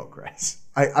Home Depot, Chris.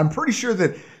 I'm pretty sure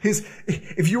that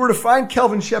if you were to find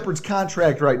Kelvin Shepard's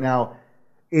contract right now,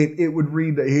 it would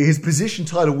read, his position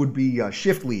title would be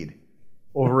shift lead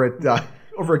over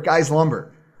at Guy's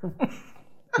Lumber.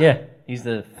 Yeah, he's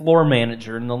the floor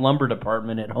manager in the lumber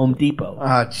department at Home Depot.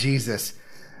 Ah, Jesus.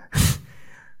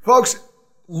 Folks,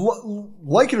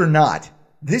 like it or not,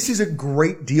 this is a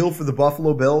great deal for the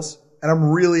Buffalo Bills, and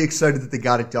I'm really excited that they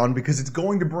got it done because it's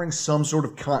going to bring some sort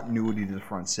of continuity to the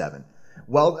front seven.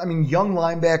 Well, I mean, young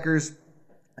linebackers,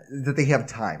 that they have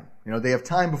time. You know, they have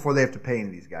time before they have to pay any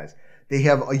of these guys. They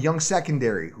have a young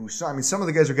secondary some of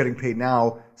the guys are getting paid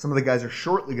now. Some of the guys are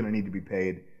shortly going to need to be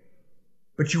paid.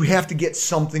 But you have to get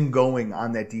something going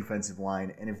on that defensive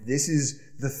line. And if this is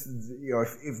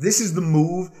if this is the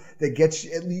move that gets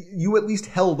you at least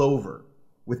held over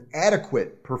with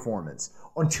adequate performance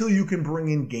until you can bring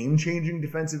in game-changing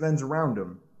defensive ends around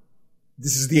them,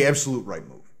 this is the absolute right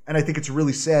move. And I think it's a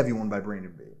really savvy one by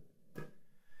Brandon B.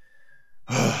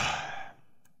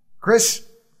 Chris,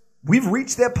 we've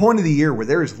reached that point of the year where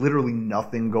there is literally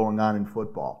nothing going on in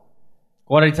football.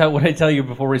 What did I tell you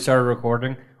before we started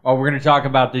recording? Oh, we're going to talk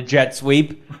about the jet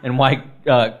sweep and why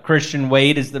Christian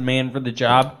Wade is the man for the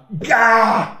job.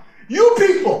 Gah! You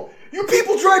people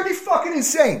drive me fucking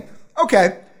insane.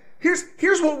 Okay,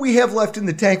 here's what we have left in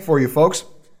the tank for you, folks.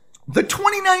 The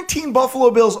 2019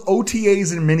 Buffalo Bills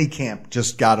OTAs and minicamp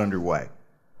just got underway.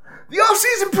 The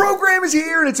offseason program is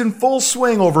here and it's in full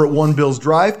swing over at One Bills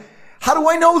Drive. How do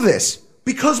I know this?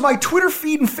 Because my Twitter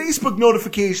feed and Facebook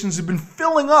notifications have been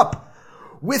filling up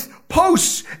with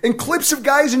posts and clips of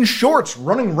guys in shorts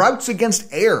running routes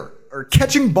against air or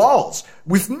catching balls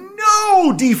with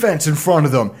no defense in front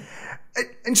of them.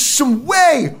 And some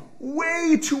way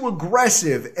too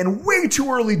aggressive and way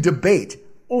too early debate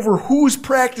over who's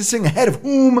practicing ahead of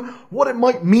whom, what it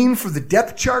might mean for the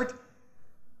depth chart.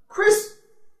 Chris,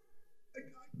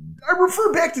 I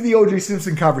refer back to the O.J.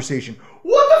 Simpson conversation.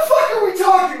 What the fuck are we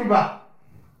talking about?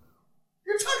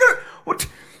 You're talking what?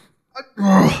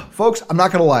 Folks, I'm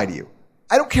not going to lie to you.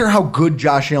 I don't care how good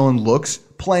Josh Allen looks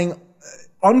playing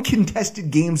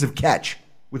uncontested games of catch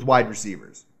with wide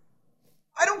receivers.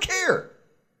 I don't care.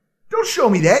 Don't show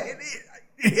me that.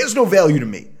 It has no value to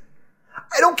me.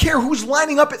 I don't care who's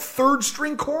lining up at third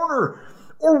string corner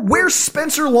or where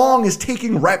Spencer Long is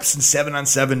taking reps in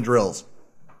 7-on-7 drills.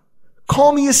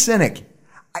 Call me a cynic.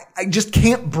 I just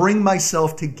can't bring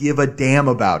myself to give a damn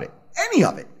about it. Any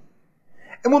of it.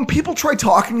 And when people try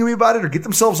talking to me about it or get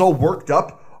themselves all worked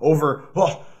up over,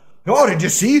 oh, did you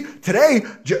see? Today,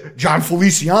 John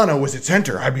Feliciano was at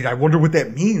center. I mean, I wonder what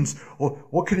that means. Well,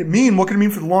 what could it mean? What could it mean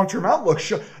for the long-term outlook?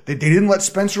 They didn't let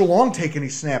Spencer Long take any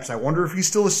snaps. I wonder if he's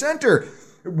still a center.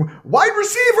 Wide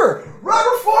receiver,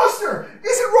 Robert Foster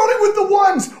isn't running with the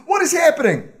ones. What is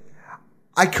happening?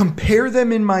 I compare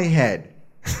them in my head.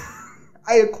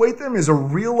 I equate them as a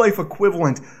real-life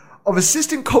equivalent of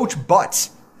assistant coach Butts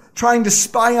trying to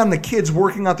spy on the kids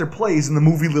working out their plays in the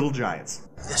movie Little Giants.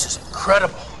 This is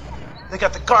incredible. They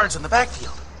got the guards in the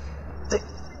backfield.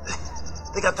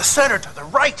 They got the center to the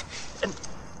right,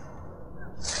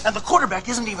 and the quarterback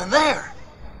isn't even there.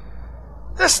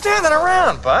 They're standing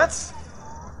around, Butts.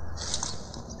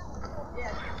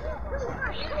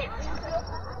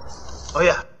 Oh,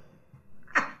 yeah.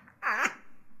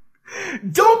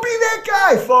 Don't be that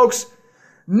guy, folks.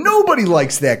 Nobody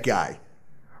likes that guy.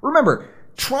 Remember,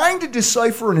 trying to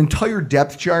decipher an entire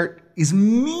depth chart is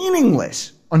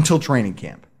meaningless until training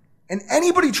camp. And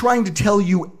anybody trying to tell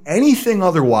you anything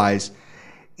otherwise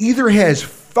either has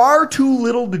far too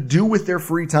little to do with their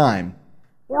free time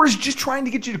or is just trying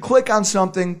to get you to click on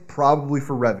something, probably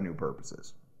for revenue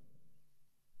purposes.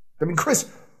 I mean, Chris,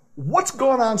 what's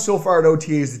going on so far at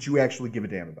OTAs that you actually give a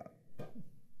damn about?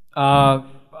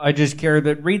 I just care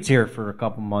that Reed's here for a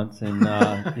couple months,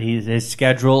 and his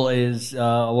schedule is a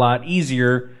lot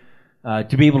easier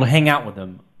to be able to hang out with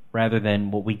him rather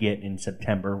than what we get in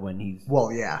September when he's...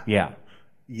 Well, yeah. Yeah.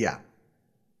 Yeah.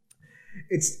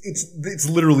 It's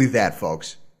literally that,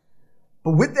 folks.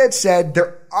 But with that said,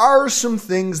 there are some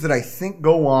things that I think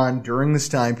go on during this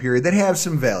time period that have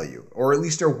some value, or at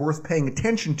least are worth paying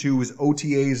attention to as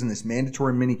OTAs and this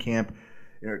mandatory minicamp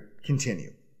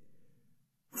continue.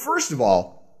 First of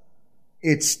all,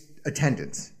 it's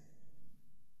attendance.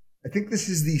 I think this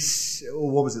is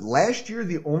last year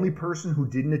the only person who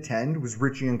didn't attend was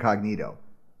Richie Incognito.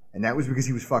 And that was because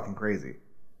he was fucking crazy.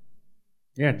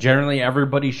 Yeah, generally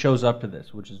everybody shows up to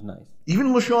this, which is nice.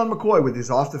 Even LaShawn McCoy with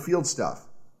his off-the-field stuff.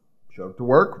 Showed up to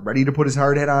work, ready to put his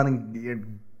hard hat on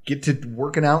and get to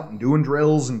working out and doing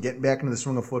drills and getting back into the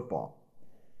swing of football.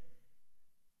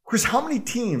 Chris, how many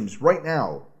teams right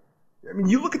now, I mean,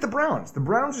 you look at the Browns. The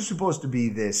Browns are supposed to be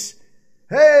this,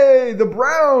 hey, the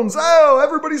Browns, oh,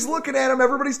 everybody's looking at them,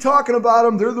 everybody's talking about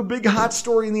them, they're the big hot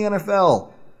story in the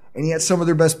NFL. And yet some of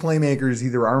their best playmakers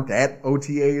either aren't at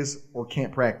OTAs or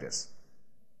can't practice.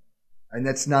 And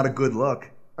that's not a good look.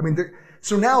 I mean,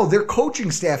 so now their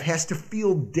coaching staff has to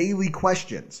field daily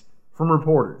questions from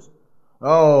reporters.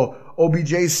 Oh,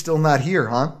 OBJ's still not here,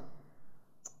 huh?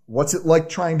 What's it like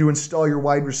trying to install your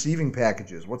wide receiving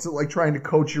packages? What's it like trying to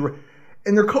coach your...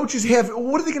 And their coaches have...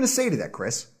 What are they going to say to that,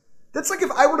 Chris? That's like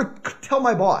if I were to tell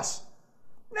my boss,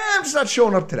 I'm just not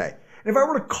showing up today. And if I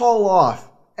were to call off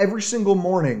every single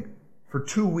morning for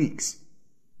 2 weeks,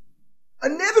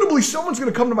 inevitably someone's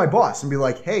going to come to my boss and be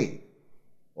like, hey,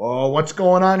 what's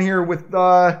going on here with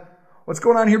what's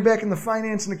going on here back in the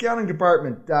finance and accounting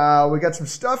department? We got some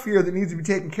stuff here that needs to be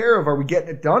taken care of. Are we getting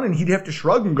it done? And he'd have to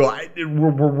shrug and go,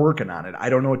 we're working on it. I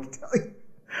don't know what to tell you.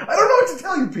 I don't know what to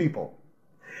tell you people.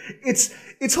 It's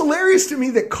hilarious to me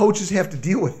that coaches have to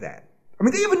deal with that. I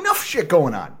mean, they have enough shit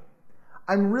going on.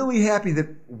 I'm really happy that,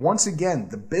 once again,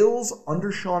 the Bills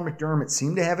under Sean McDermott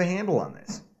seem to have a handle on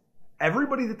this.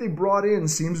 Everybody that they brought in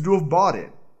seems to have bought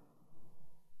it.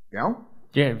 You know?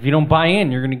 Yeah, if you don't buy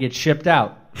in, you're going to get shipped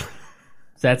out.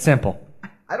 It's that simple.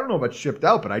 I don't know about shipped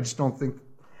out, but I just don't think...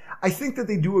 I think that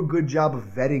they do a good job of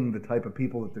vetting the type of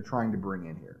people that they're trying to bring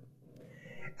in here.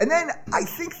 And then I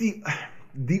think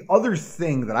the other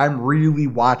thing that I'm really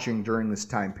watching during this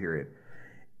time period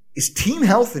is team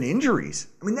health and injuries.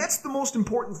 I mean, that's the most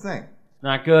important thing.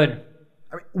 Not good.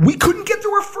 I mean, we couldn't get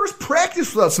through our first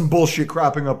practice without some bullshit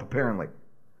cropping up, apparently.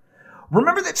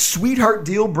 Remember that sweetheart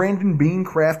deal Brandon Beane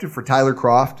crafted for Tyler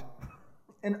Kroft?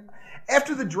 And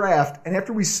after the draft, and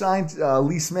after we signed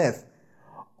Lee Smith,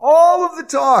 all of the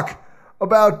talk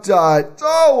about,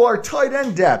 our tight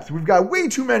end depth. We've got way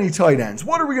too many tight ends.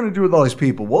 What are we going to do with all these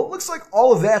people? Well, it looks like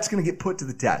all of that's going to get put to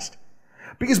the test.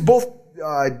 Because both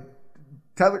Tyler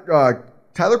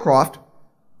Kroft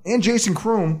and Jason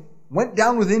Kroom went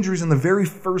down with injuries on the very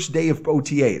first day of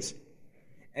OTAs.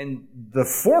 And the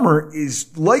former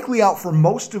is likely out for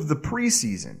most of the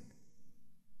preseason.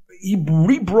 He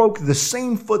broke the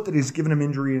same foot that has given him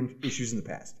injury issues in the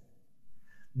past.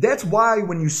 That's why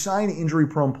when you sign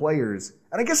injury-prone players,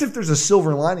 and I guess if there's a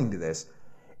silver lining to this,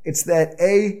 it's that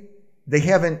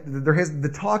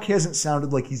the talk hasn't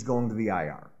sounded like he's going to the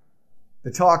IR.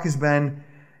 The talk has been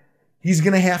he's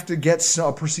going to have to get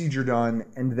a procedure done,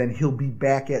 and then he'll be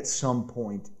back at some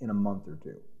point in a month or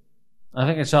two. I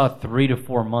think I saw 3 to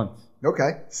 4 months.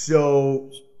 Okay, so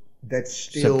that's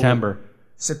still...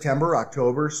 September,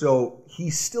 October, so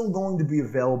he's still going to be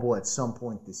available at some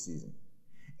point this season.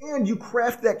 And you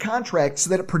craft that contract so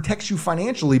that it protects you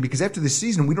financially, because after this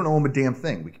season, we don't owe him a damn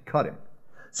thing. We could cut him.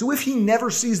 So if he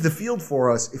never sees the field for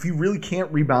us, if he really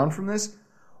can't rebound from this,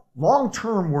 long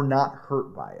term, we're not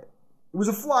hurt by it. It was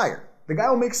a flyer. The guy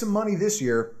will make some money this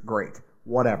year. Great.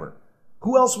 Whatever.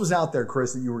 Who else was out there,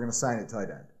 Chris, that you were going to sign at tight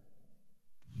end?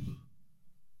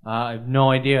 I have no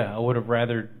idea. I would have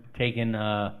rather taken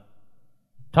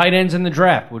tight ends in the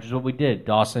draft, which is what we did.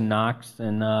 Dawson Knox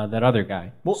and that other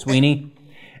guy, Sweeney.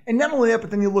 And not only that,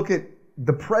 but then you look at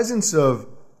the presence of,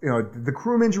 the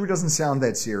Kroom injury doesn't sound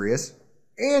that serious.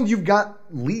 And you've got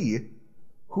Lee,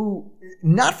 who,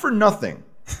 not for nothing,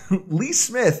 Lee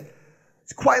Smith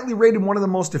is quietly rated one of the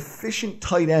most efficient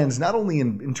tight ends, not only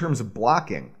in terms of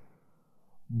blocking,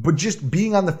 but just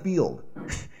being on the field.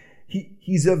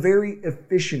 He's a very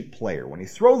efficient player. When you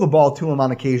throw the ball to him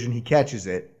on occasion, he catches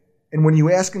it. And when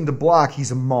you ask him to block,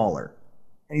 he's a mauler.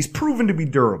 And he's proven to be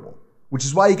durable, which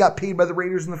is why he got paid by the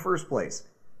Raiders in the first place.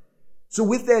 So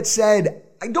with that said,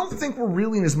 I don't think we're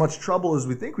really in as much trouble as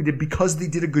we think we did, because they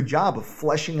did a good job of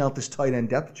fleshing out this tight end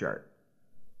depth chart.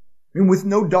 I mean, with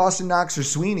no Dawson Knox or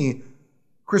Sweeney,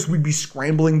 Chris, we'd be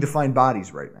scrambling to find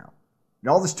bodies right now. And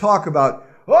all this talk about,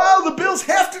 the Bills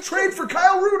have to trade for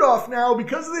Kyle Rudolph now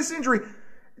because of this injury.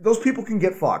 Those people can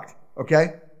get fucked,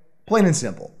 okay? Plain and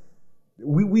simple.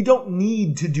 We don't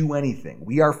need to do anything.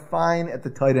 We are fine at the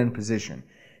tight end position.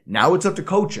 Now it's up to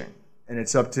coaching, and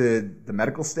it's up to the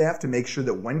medical staff to make sure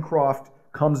that when Kroft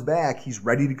comes back, he's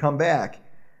ready to come back.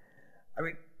 I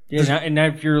mean, and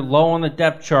if you're low on the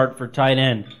depth chart for tight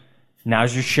end,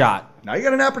 now's your shot. Now you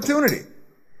got an opportunity.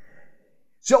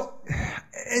 So,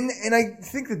 and I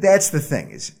think that's the thing,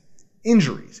 is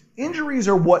injuries. Injuries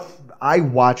are what I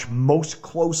watch most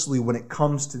closely when it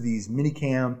comes to these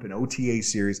minicamp and OTA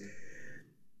series.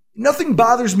 Nothing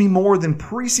bothers me more than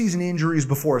preseason injuries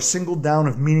before a single down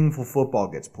of meaningful football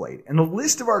gets played. And the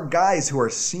list of our guys who are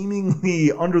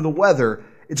seemingly under the weather,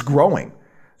 it's growing.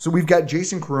 So we've got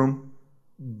Jason Kroom.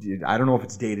 I don't know if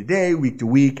it's day to day, week to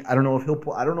week. I don't know if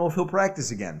he'll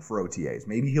practice again for OTAs.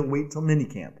 Maybe he'll wait till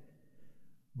minicamp.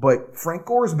 But Frank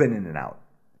Gore's been in and out.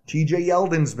 TJ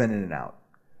Yeldon's been in and out.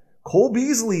 Cole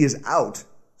Beasley is out,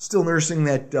 still nursing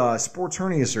that sports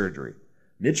hernia surgery.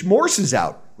 Mitch Morse is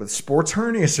out with sports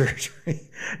hernia surgery.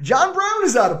 John Brown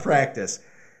is out of practice.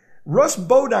 Russ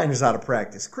Bodine is out of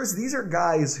practice. Chris, these are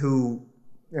guys who...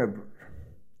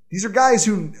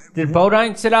 Did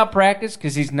Bodine sit out practice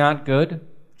because he's not good?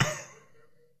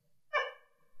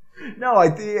 No, I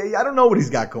don't know what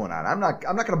he's got going on. I'm not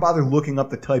going to bother looking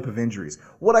up the type of injuries.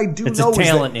 What I do know is it's a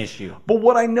talent issue. But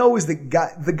what I know is that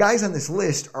the guys on this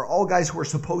list are all guys who are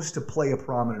supposed to play a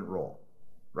prominent role,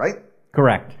 right?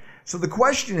 Correct. So the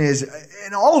question is,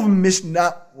 and all of them missed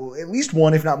at least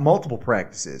one, if not multiple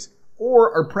practices,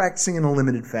 or are practicing in a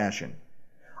limited fashion.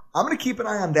 I'm going to keep an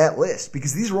eye on that list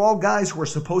because these are all guys who are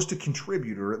supposed to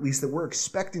contribute, or at least that we're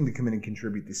expecting to come in and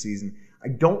contribute this season. I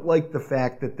don't like the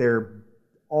fact that they're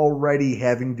already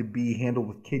having to be handled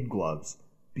with kid gloves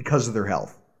because of their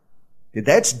health.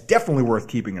 That's definitely worth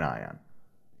keeping an eye on.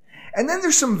 And then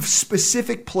there's some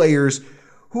specific players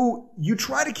who you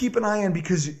try to keep an eye on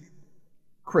because,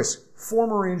 Chris,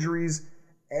 former injuries,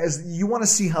 as you want to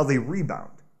see how they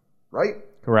rebound, right?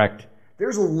 Correct.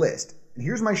 There's a list. And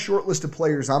here's my short list of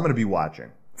players I'm going to be watching.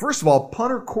 First of all,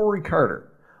 punter Corey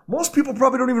Carter. Most people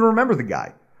probably don't even remember the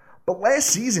guy. But last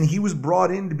season, he was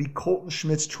brought in to be Colton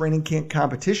Schmidt's training camp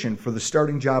competition for the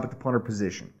starting job at the punter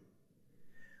position.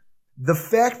 The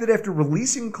fact that after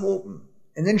releasing Colton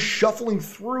and then shuffling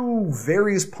through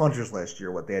various punters last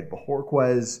year, they had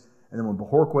Bajorquez, and then when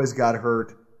Bajorquez got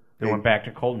hurt, they went back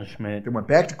to Colton Schmidt.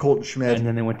 And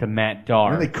then they went to Matt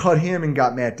Darr. And then they cut him and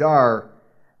got Matt Darr,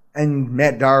 and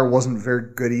Matt Darr wasn't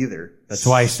very good either. That's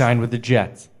why he signed with the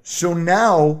Jets. So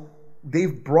now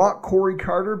they've brought Corey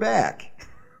Carter back.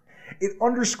 It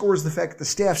underscores the fact that the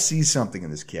staff sees something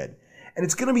in this kid. And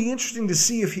it's going to be interesting to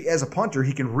see if he, as a punter,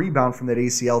 he can rebound from that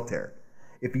ACL tear.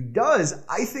 If he does,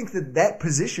 I think that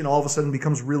position all of a sudden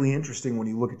becomes really interesting when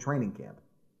you look at training camp.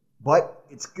 But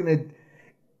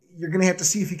you're going to have to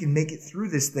see if he can make it through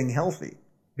this thing healthy.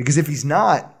 Because if he's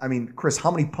not, I mean, Chris, how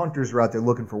many punters are out there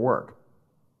looking for work?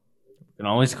 You can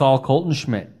always call Colton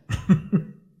Schmidt.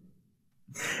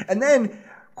 And then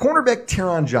cornerback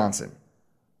Teron Johnson.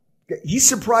 He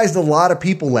surprised a lot of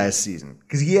people last season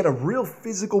because he had a real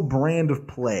physical brand of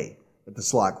play at the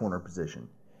slot corner position.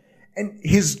 And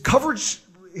his coverage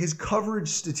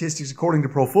statistics, according to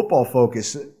Pro Football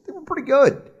Focus, they were pretty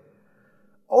good.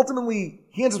 Ultimately,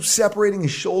 he ends up separating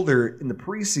his shoulder in the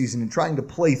preseason and trying to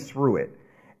play through it.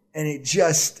 And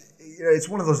it's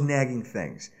one of those nagging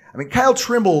things. I mean, Kyle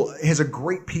Trimble has a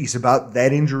great piece about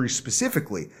that injury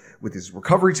specifically with his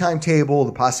recovery timetable,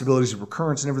 the possibilities of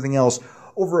recurrence and everything else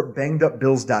over at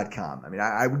bangedupbills.com. I mean,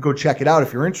 I would go check it out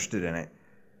if you're interested in it.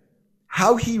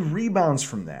 How he rebounds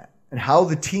from that and how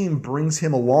the team brings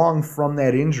him along from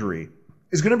that injury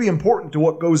is going to be important to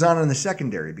what goes on in the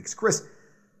secondary. Because, Chris,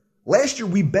 last year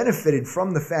we benefited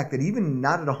from the fact that even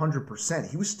not at 100%,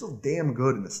 he was still damn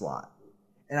good in the slot.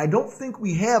 And I don't think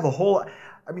we have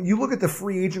you look at the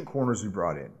free agent corners we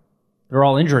brought in. They're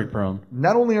all injury prone.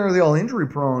 Not only are they all injury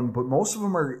prone, but most of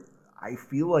them are, I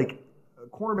feel like,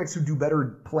 cornerbacks who do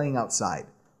better playing outside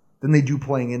than they do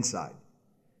playing inside.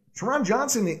 Teron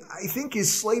Johnson, I think,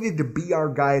 is slated to be our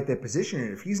guy at that position.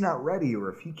 And if he's not ready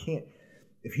or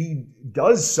if he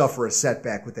does suffer a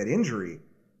setback with that injury,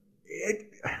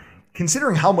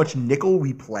 considering how much nickel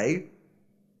we play,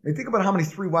 think about how many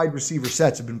 3 wide receiver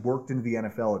sets have been worked into the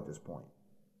NFL at this point.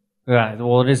 Yeah,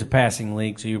 well, it is a passing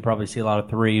league, so you probably see a lot of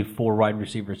 3, 4 wide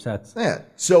receiver sets. Yeah.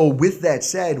 So with that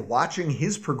said, watching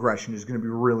his progression is going to be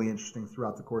really interesting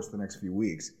throughout the course of the next few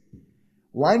weeks.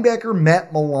 Linebacker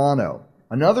Matt Milano,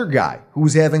 another guy who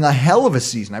was having a hell of a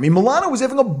season. I mean, Milano was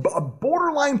having a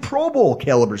borderline Pro Bowl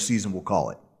caliber season, we'll call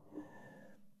it.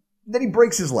 Then he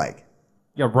breaks his leg.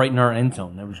 Yeah, right in our end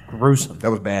zone. That was gruesome.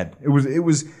 That was bad. It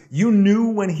was. You knew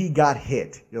when he got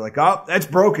hit. You're like, oh, that's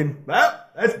broken. Oh,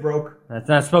 that's broke. That's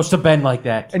not supposed to bend like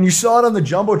that. And you saw it on the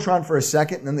Jumbotron for a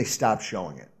second, and then they stopped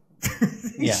showing it.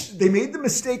 They made the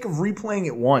mistake of replaying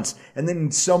it once, and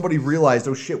then somebody realized,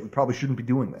 oh shit, we probably shouldn't be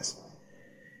doing this.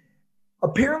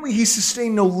 Apparently, he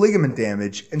sustained no ligament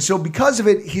damage, and so because of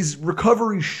it, his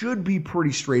recovery should be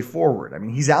pretty straightforward. I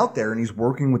mean, he's out there and he's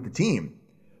working with the team.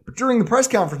 But during the press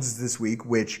conferences this week,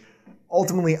 which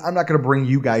ultimately I'm not going to bring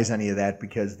you guys any of that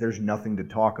because there's nothing to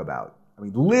talk about. I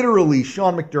mean, literally,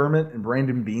 Sean McDermott and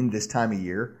Brandon Beane this time of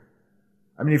year.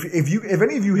 I mean, if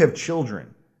any of you have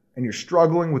children and you're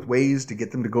struggling with ways to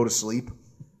get them to go to sleep,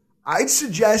 I'd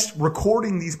suggest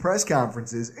recording these press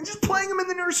conferences and just playing them in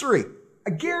the nursery.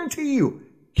 I guarantee you,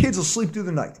 kids will sleep through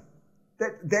the night.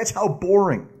 That's how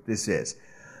boring this is.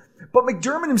 But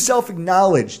McDermott himself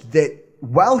acknowledged that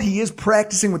while he is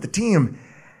practicing with the team,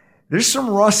 there's some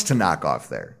rust to knock off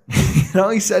there.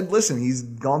 He said, listen, he's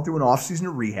gone through an offseason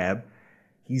of rehab.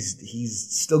 He's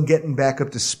still getting back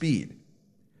up to speed.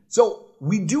 So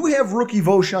we do have rookie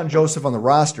Voshon Joseph on the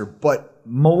roster, but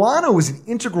Milano is an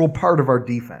integral part of our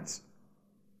defense.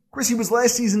 Chris, he was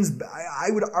last season's, I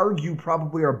would argue,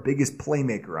 probably our biggest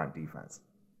playmaker on defense.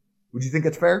 Would you think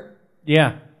that's fair?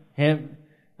 Yeah. I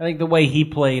think the way he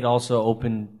played also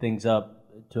opened things up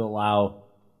to allow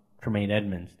Tremaine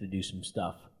Edmonds to do some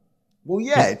stuff. Well,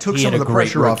 yeah, it took some of the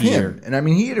pressure off him. And, I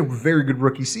mean, he had a very good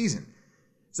rookie season.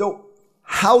 So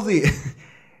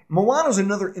Milano's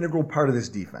another integral part of this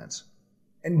defense.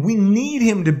 And we need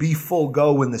him to be full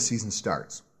go when the season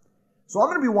starts. So I'm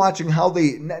going to be watching how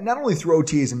they, not only through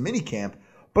OTAs and minicamp,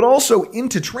 but also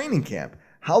into training camp,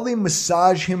 how they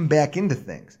massage him back into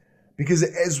things. Because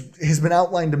as has been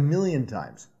outlined a million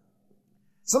times,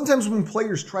 sometimes when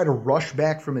players try to rush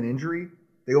back from an injury,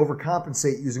 they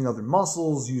overcompensate using other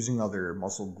muscles, using other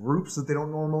muscle groups that they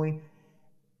don't normally,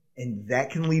 and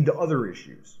that can lead to other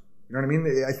issues. You know what I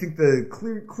mean? I think the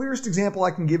clearest example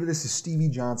I can give of this is Stevie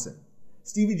Johnson.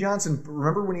 Stevie Johnson,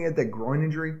 remember when he had that groin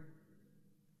injury?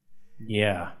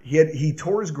 Yeah. He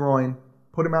tore his groin,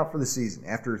 put him out for the season.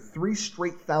 After 3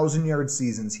 straight 1,000-yard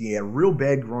seasons, he had a real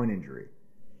bad groin injury.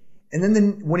 And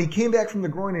then when he came back from the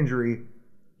groin injury,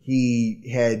 he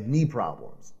had knee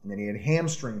problems, and then he had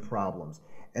hamstring problems,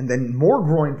 and then more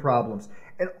groin problems.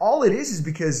 And all it is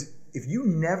because if you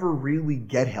never really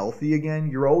get healthy again,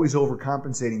 you're always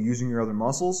overcompensating using your other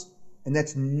muscles, and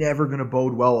that's never going to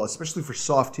bode well, especially for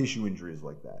soft tissue injuries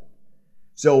like that.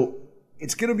 So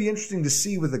it's going to be interesting to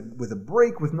see with a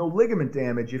break with no ligament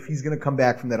damage if he's going to come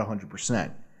back from that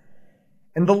 100%.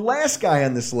 And the last guy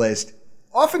on this list,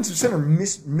 offensive center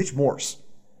Mitch Morse.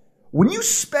 When you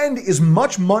spend as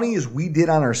much money as we did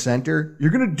on our center, you're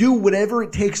going to do whatever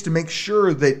it takes to make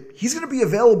sure that he's going to be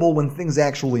available when things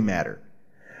actually matter.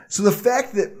 So the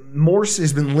fact that Morse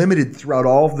has been limited throughout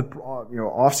all of the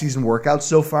off-season workouts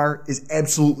so far is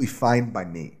absolutely fine by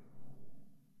me.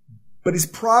 But his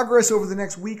progress over the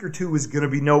next week or two is going to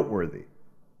be noteworthy.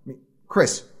 I mean,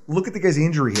 Chris, look at the guy's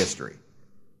injury history.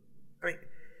 I mean,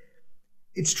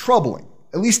 it's troubling,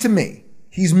 at least to me.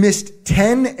 He's missed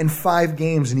 10 and 5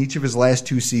 games in each of his last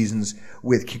 2 seasons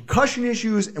with concussion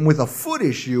issues and with a foot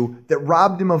issue that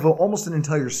robbed him of almost an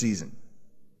entire season.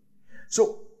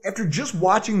 So after just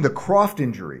watching the Croft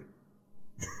injury,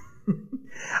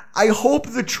 I hope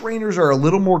the trainers are a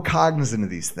little more cognizant of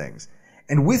these things.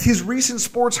 And with his recent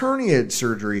sports hernia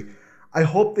surgery, I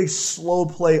hope they slow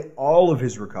play all of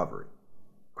his recovery.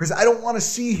 Because I don't want to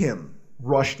see him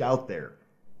rushed out there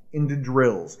into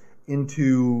drills,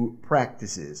 into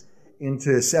practices, into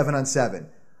 7-on-7.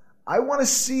 I want to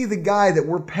see the guy that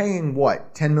we're paying,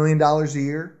 $10 million a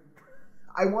year?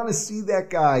 I want to see that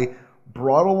guy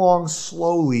brought along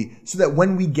slowly so that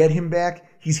when we get him back,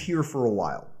 he's here for a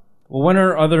while. Well, when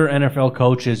are other NFL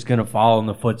coaches going to follow in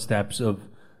the footsteps of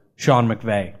Sean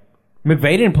McVay?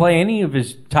 McVay didn't play any of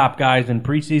his top guys in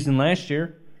preseason last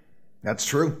year. That's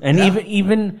true. And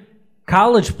even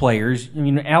college players, I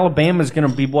mean, Alabama's going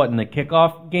to be, in the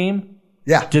kickoff game?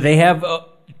 Yeah. Do they have a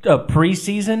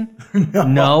preseason?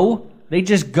 No. They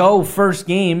just go first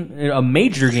game, a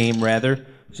major game, rather.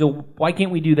 So why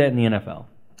can't we do that in the NFL?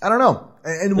 I don't know.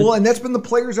 And that's been the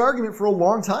players' argument for a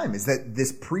long time, is that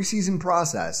this preseason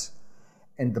process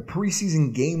and the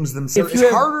preseason games themselves,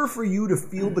 it's harder for you to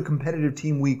field the competitive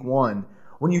team week 1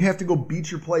 when you have to go beat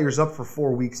your players up for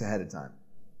 4 weeks ahead of time.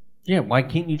 Yeah, why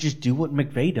can't you just do what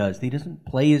McVay does? He doesn't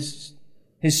play his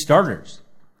starters.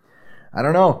 I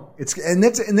don't know. That's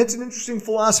an interesting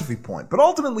philosophy point. But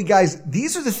ultimately, guys,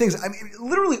 these are the things. I mean,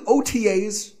 literally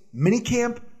OTAs,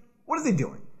 minicamp, what are they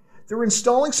doing? They're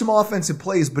installing some offensive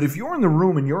plays, but if you're in the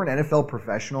room and you're an NFL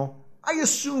professional, I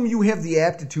assume you have the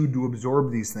aptitude to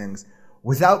absorb these things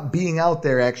without being out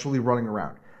there actually running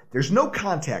around. There's no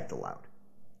contact allowed.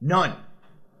 None.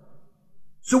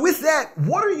 So with that,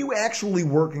 what are you actually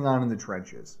working on in the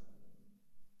trenches?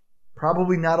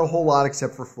 Probably not a whole lot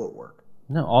except for footwork.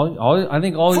 No,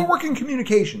 footwork and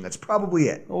communication. That's probably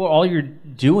it. Well, all you're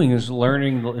doing is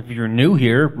learning. If you're new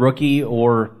here, rookie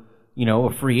or a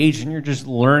free agent, you're just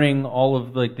learning all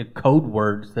of the code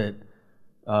words that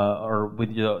are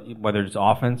with whether it's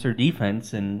offense or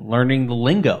defense, and learning the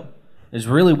lingo is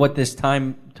really what this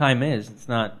time is. It's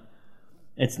not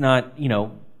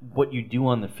what you do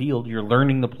on the field. You're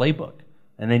learning the playbook.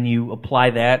 And then you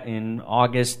apply that in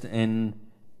August and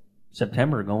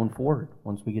September going forward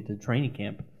once we get to training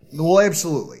camp. Well,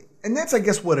 absolutely. And that's, I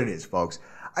guess, what it is, folks.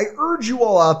 I urge you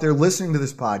all out there listening to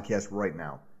this podcast right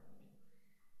now.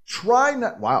 Try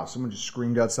not... Wow, someone just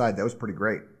screamed outside. That was pretty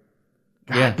great.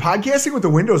 God, yeah. Podcasting with the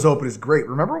windows open is great.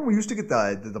 Remember when we used to get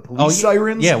the police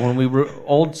sirens? Yeah, when we were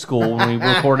old school, when we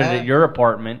recorded at your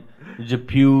apartment, the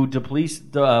Depew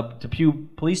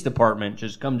Police Department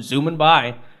just comes zooming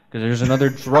by because there's another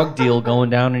drug deal going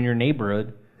down in your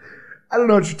neighborhood. I don't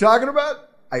know what you're talking about.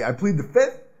 I plead the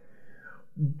fifth.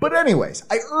 But anyways,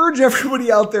 I urge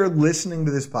everybody out there listening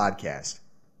to this podcast,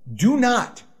 do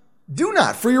not,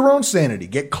 for your own sanity,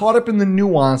 get caught up in the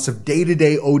nuance of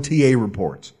day-to-day OTA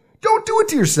reports. Don't do it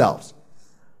to yourselves.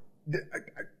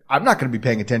 I'm not going to be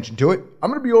paying attention to it. I'm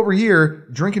going to be over here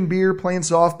drinking beer, playing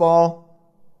softball,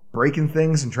 breaking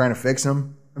things and trying to fix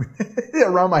them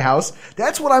around my house.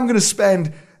 That's what I'm going to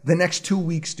spend the next 2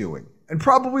 weeks doing, and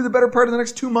probably the better part of the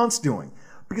next 2 months doing.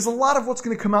 Because a lot of what's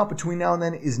going to come out between now and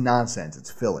then is nonsense.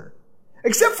 It's filler.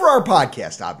 Except for our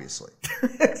podcast, obviously.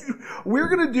 We're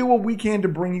going to do what we can to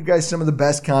bring you guys some of the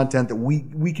best content that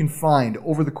we can find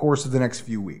over the course of the next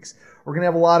few weeks. We're going to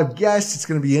have a lot of guests. It's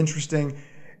going to be interesting.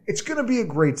 It's going to be a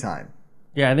great time.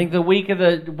 Yeah, I think the week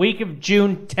of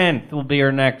June 10th will be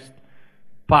our next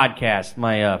podcast.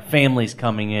 My family's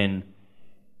coming in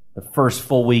the first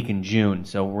full week in June,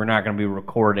 so we're not going to be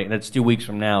recording. That's 2 weeks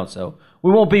from now, so we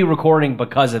won't be recording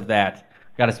because of that.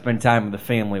 Got to spend time with the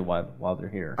family while they're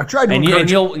here. I've tried to and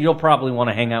you'll probably want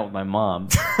to hang out with my mom.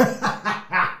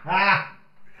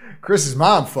 Chris's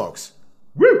mom, folks.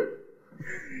 Woo!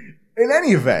 In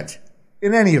any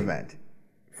event,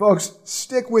 folks,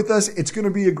 stick with us. It's going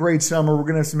to be a great summer. We're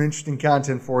going to have some interesting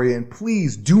content for you, and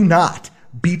please do not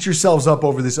beat yourselves up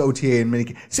over this OTA and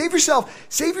minicamp. Save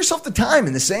yourself the time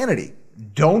and the sanity.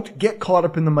 Don't get caught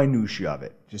up in the minutia of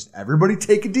it. Just everybody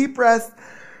take a deep breath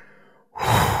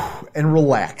and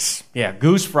relax. Yeah,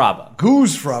 Goose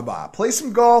Fraba. Play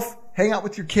some golf, hang out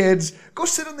with your kids, go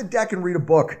sit on the deck and read a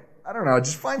book. I don't know,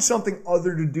 just find something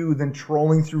other to do than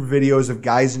trolling through videos of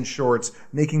guys in shorts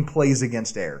making plays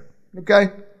against air. Okay?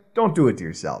 Don't do it to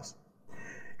yourselves.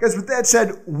 Guys, with that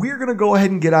said, we're going to go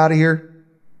ahead and get out of here.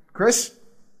 Chris,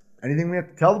 anything we have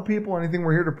to tell the people? Anything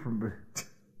we're here to promote?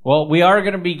 Well, we are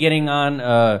going to be getting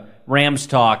on Rams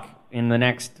Talk in the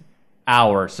next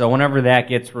hour. So whenever that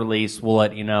gets released, we'll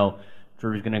let you know.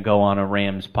 Drew's going to go on a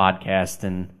Rams podcast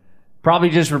and probably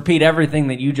just repeat everything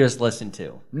that you just listened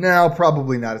to. No,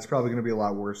 probably not. It's probably going to be a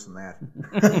lot worse than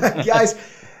that. Guys,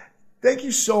 thank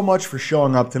you so much for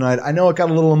showing up tonight. I know it got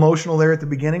a little emotional there at the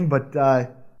beginning, but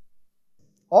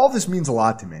all this means a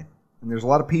lot to me. And there's a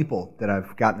lot of people that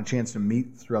I've gotten a chance to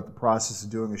meet throughout the process of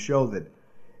doing the show that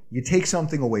you take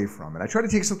something away from. And I try to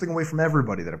take something away from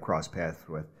everybody that I've crossed paths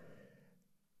with.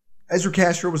 Ezra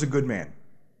Castro was a good man.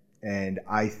 And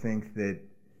I think that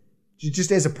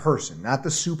just as a person, not the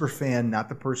super fan, not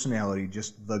the personality,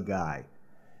 just the guy.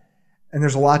 And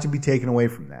there's a lot to be taken away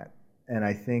from that. And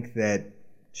I think that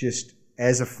just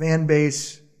as a fan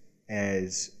base,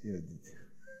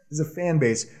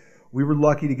 we were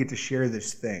lucky to get to share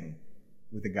this thing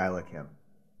with a guy like him.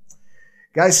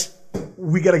 Guys,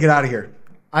 we got to get out of here.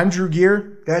 I'm Drew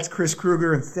Gear. That's Chris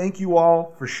Kruger. And thank you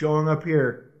all for showing up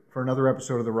here for another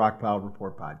episode of the Rockpile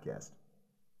Report podcast.